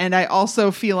 And I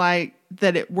also feel like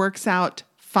that it works out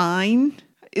fine.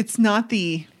 It's not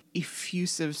the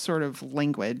effusive sort of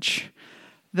language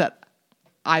that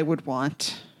I would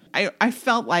want. I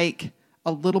felt like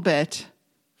a little bit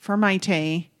for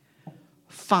Maite,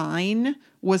 fine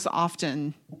was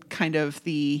often kind of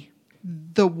the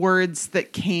words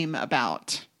that came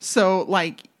about. So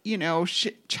like,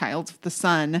 Child of the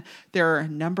Sun, there are a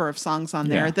number of songs on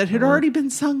there that had already been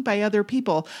sung by other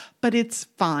people, but it's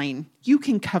fine. You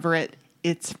can cover it.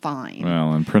 It's fine.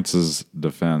 Well, in Prince's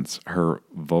defense, her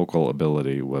vocal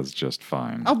ability was just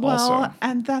fine. Oh, well, also.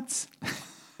 and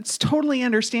it's totally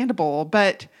understandable.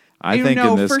 But I think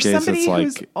in this for case, somebody it's like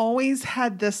who's always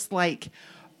had this like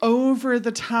over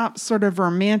the top sort of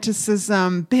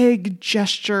romanticism, big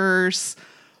gestures,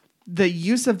 the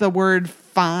use of the word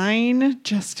fine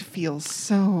just feels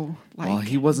so like well,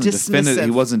 he wasn't dismissive. He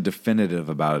wasn't definitive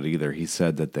about it either. He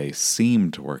said that they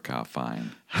seemed to work out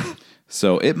fine.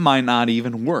 So it might not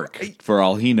even work for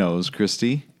all he knows,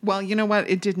 Christy. Well, you know what?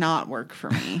 It did not work for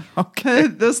me. Okay.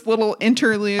 This little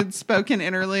spoken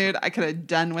interlude, I could have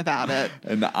done without it.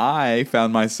 And I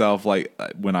found myself like,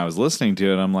 when I was listening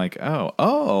to it, I'm like,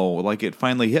 oh, like it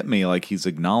finally hit me. Like he's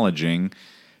acknowledging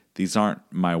these aren't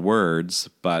my words,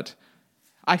 but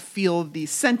I feel the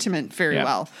sentiment very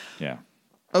well. Yeah.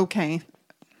 Okay.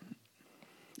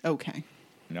 All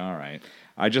right.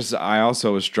 I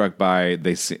also was struck by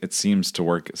it seemed to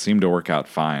work out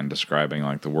fine describing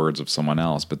like the words of someone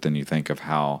else, but then you think of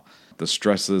how the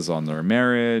stresses on their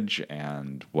marriage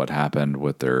and what happened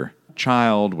with their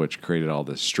child, which created all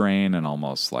this strain and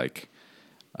almost like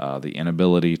the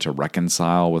inability to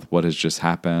reconcile with what has just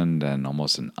happened and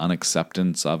almost an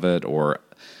unacceptance of it, or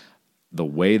the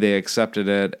way they accepted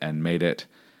it and made it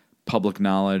public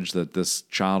knowledge that this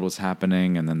child was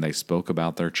happening, and then they spoke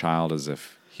about their child as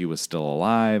if he was still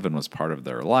alive and was part of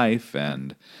their life,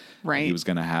 and he was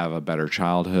going to have a better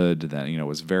childhood that,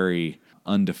 was very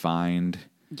undefined.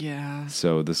 Yeah.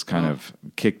 So this kind of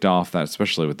kicked off that,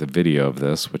 especially with the video of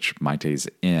this, which Maite's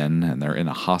in, and they're in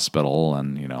a hospital,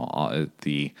 and,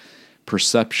 the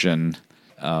perception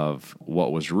of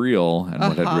what was real and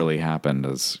what had really happened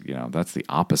is, that's the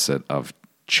opposite of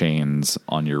chains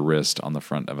on your wrist on the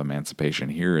front of Emancipation.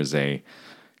 Here is a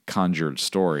conjured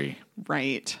story.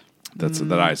 Right.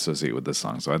 That I associate with this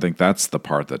song. So I think that's the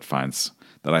part that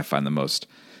I find the most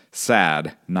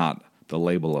sad, not the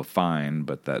label of fine,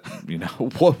 but that,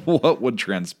 what would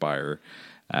transpire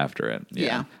after it.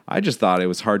 Yeah. I just thought it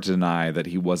was hard to deny that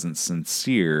he wasn't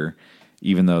sincere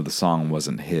even though the song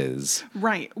wasn't his.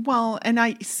 Right. Well, and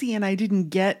I didn't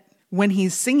get, when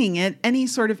he's singing it, any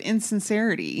sort of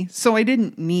insincerity. So I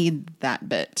didn't need that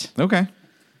bit. Okay.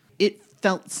 It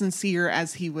felt sincere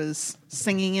as he was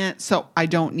singing it. So I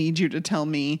don't need you to tell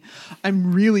me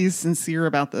I'm really sincere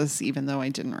about this, even though I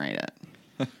didn't write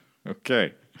it.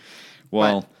 Okay.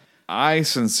 Well, I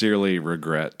sincerely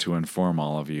regret to inform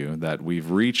all of you that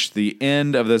we've reached the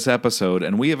end of this episode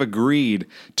and we have agreed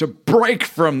to break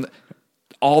from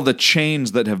all the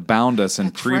chains that have bound us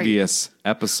in previous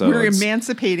episodes. We're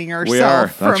emancipating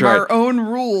ourselves from our own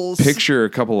rules. Picture a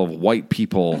couple of white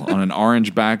people on an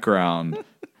orange background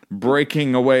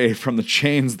breaking away from the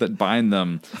chains that bind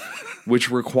them,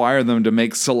 which require them to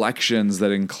make selections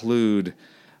that include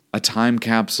a time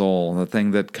capsule, the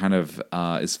thing that kind of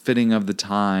is fitting of the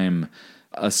time,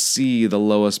 a sea, the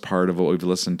lowest part of what we've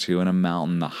listened to, and a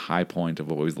mountain, the high point of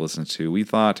what we've listened to. We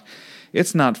thought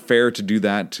it's not fair to do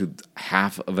that to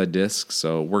half of a disc,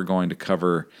 so we're going to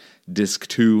cover disc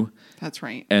 2. That's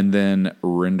right. And then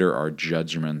render our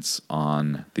judgments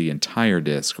on the entire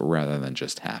disc rather than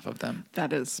just half of them.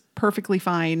 That is perfectly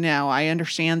fine. Now, I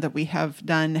understand that we have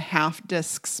done half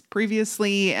discs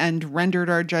previously and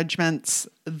rendered our judgments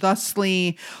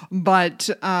thusly, but,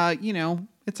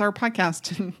 it's our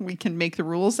podcast and we can make the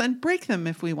rules and break them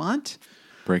if we want.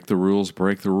 Break the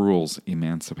rules,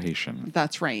 Emancipation.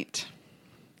 That's right.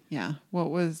 Yeah.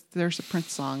 There's a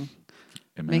Prince song.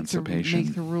 Emancipation.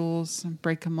 Make the rules and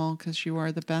break them all because you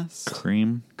are the best.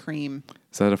 Cream.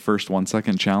 Is that a first 1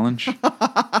 second challenge?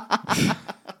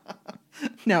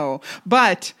 No,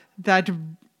 but that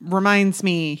reminds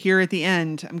me here at the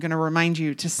end, I'm going to remind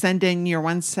you to send in your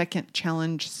 1 second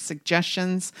challenge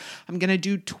suggestions. I'm going to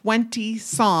do 20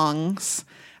 songs.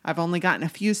 I've only gotten a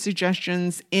few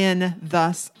suggestions in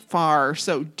thus far,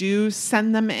 so do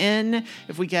send them in.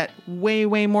 If we get way,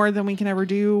 way more than we can ever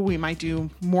do, we might do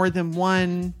more than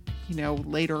one,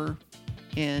 later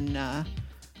in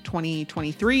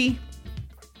 2023.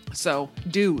 So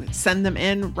do send them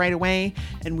in right away,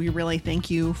 and we really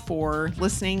thank you for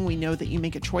listening. We know that you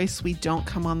make a choice. We don't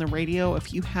come on the radio.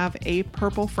 If you have a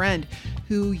purple friend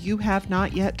who you have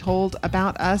not yet told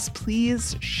about us,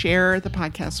 please share the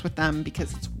podcast with them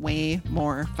because it's way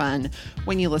more fun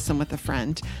when you listen with a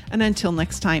friend. And until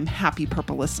next time, happy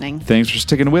purple listening. Thanks for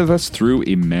sticking with us through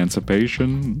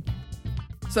Emancipation.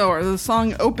 So the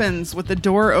song opens with the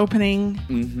door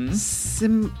opening,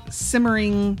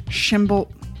 simmering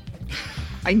shimble.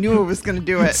 I knew I was going to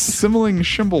do it. Simmling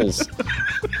shimbles.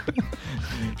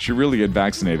 Should really get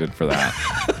vaccinated for that.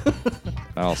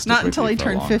 That'll stick Not with until you I for a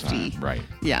turn long 50. time. Right.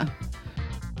 Yeah.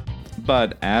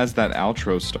 But as that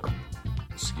outro starts,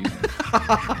 excuse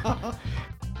me.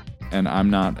 And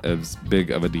I'm not as big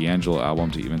of a D'Angelo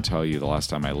album to even tell you the last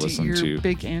time I listened to. Your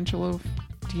big D'Angelo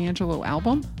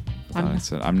album? I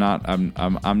said I'm not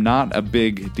a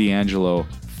big D'Angelo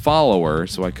follower,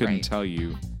 so I couldn't tell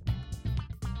you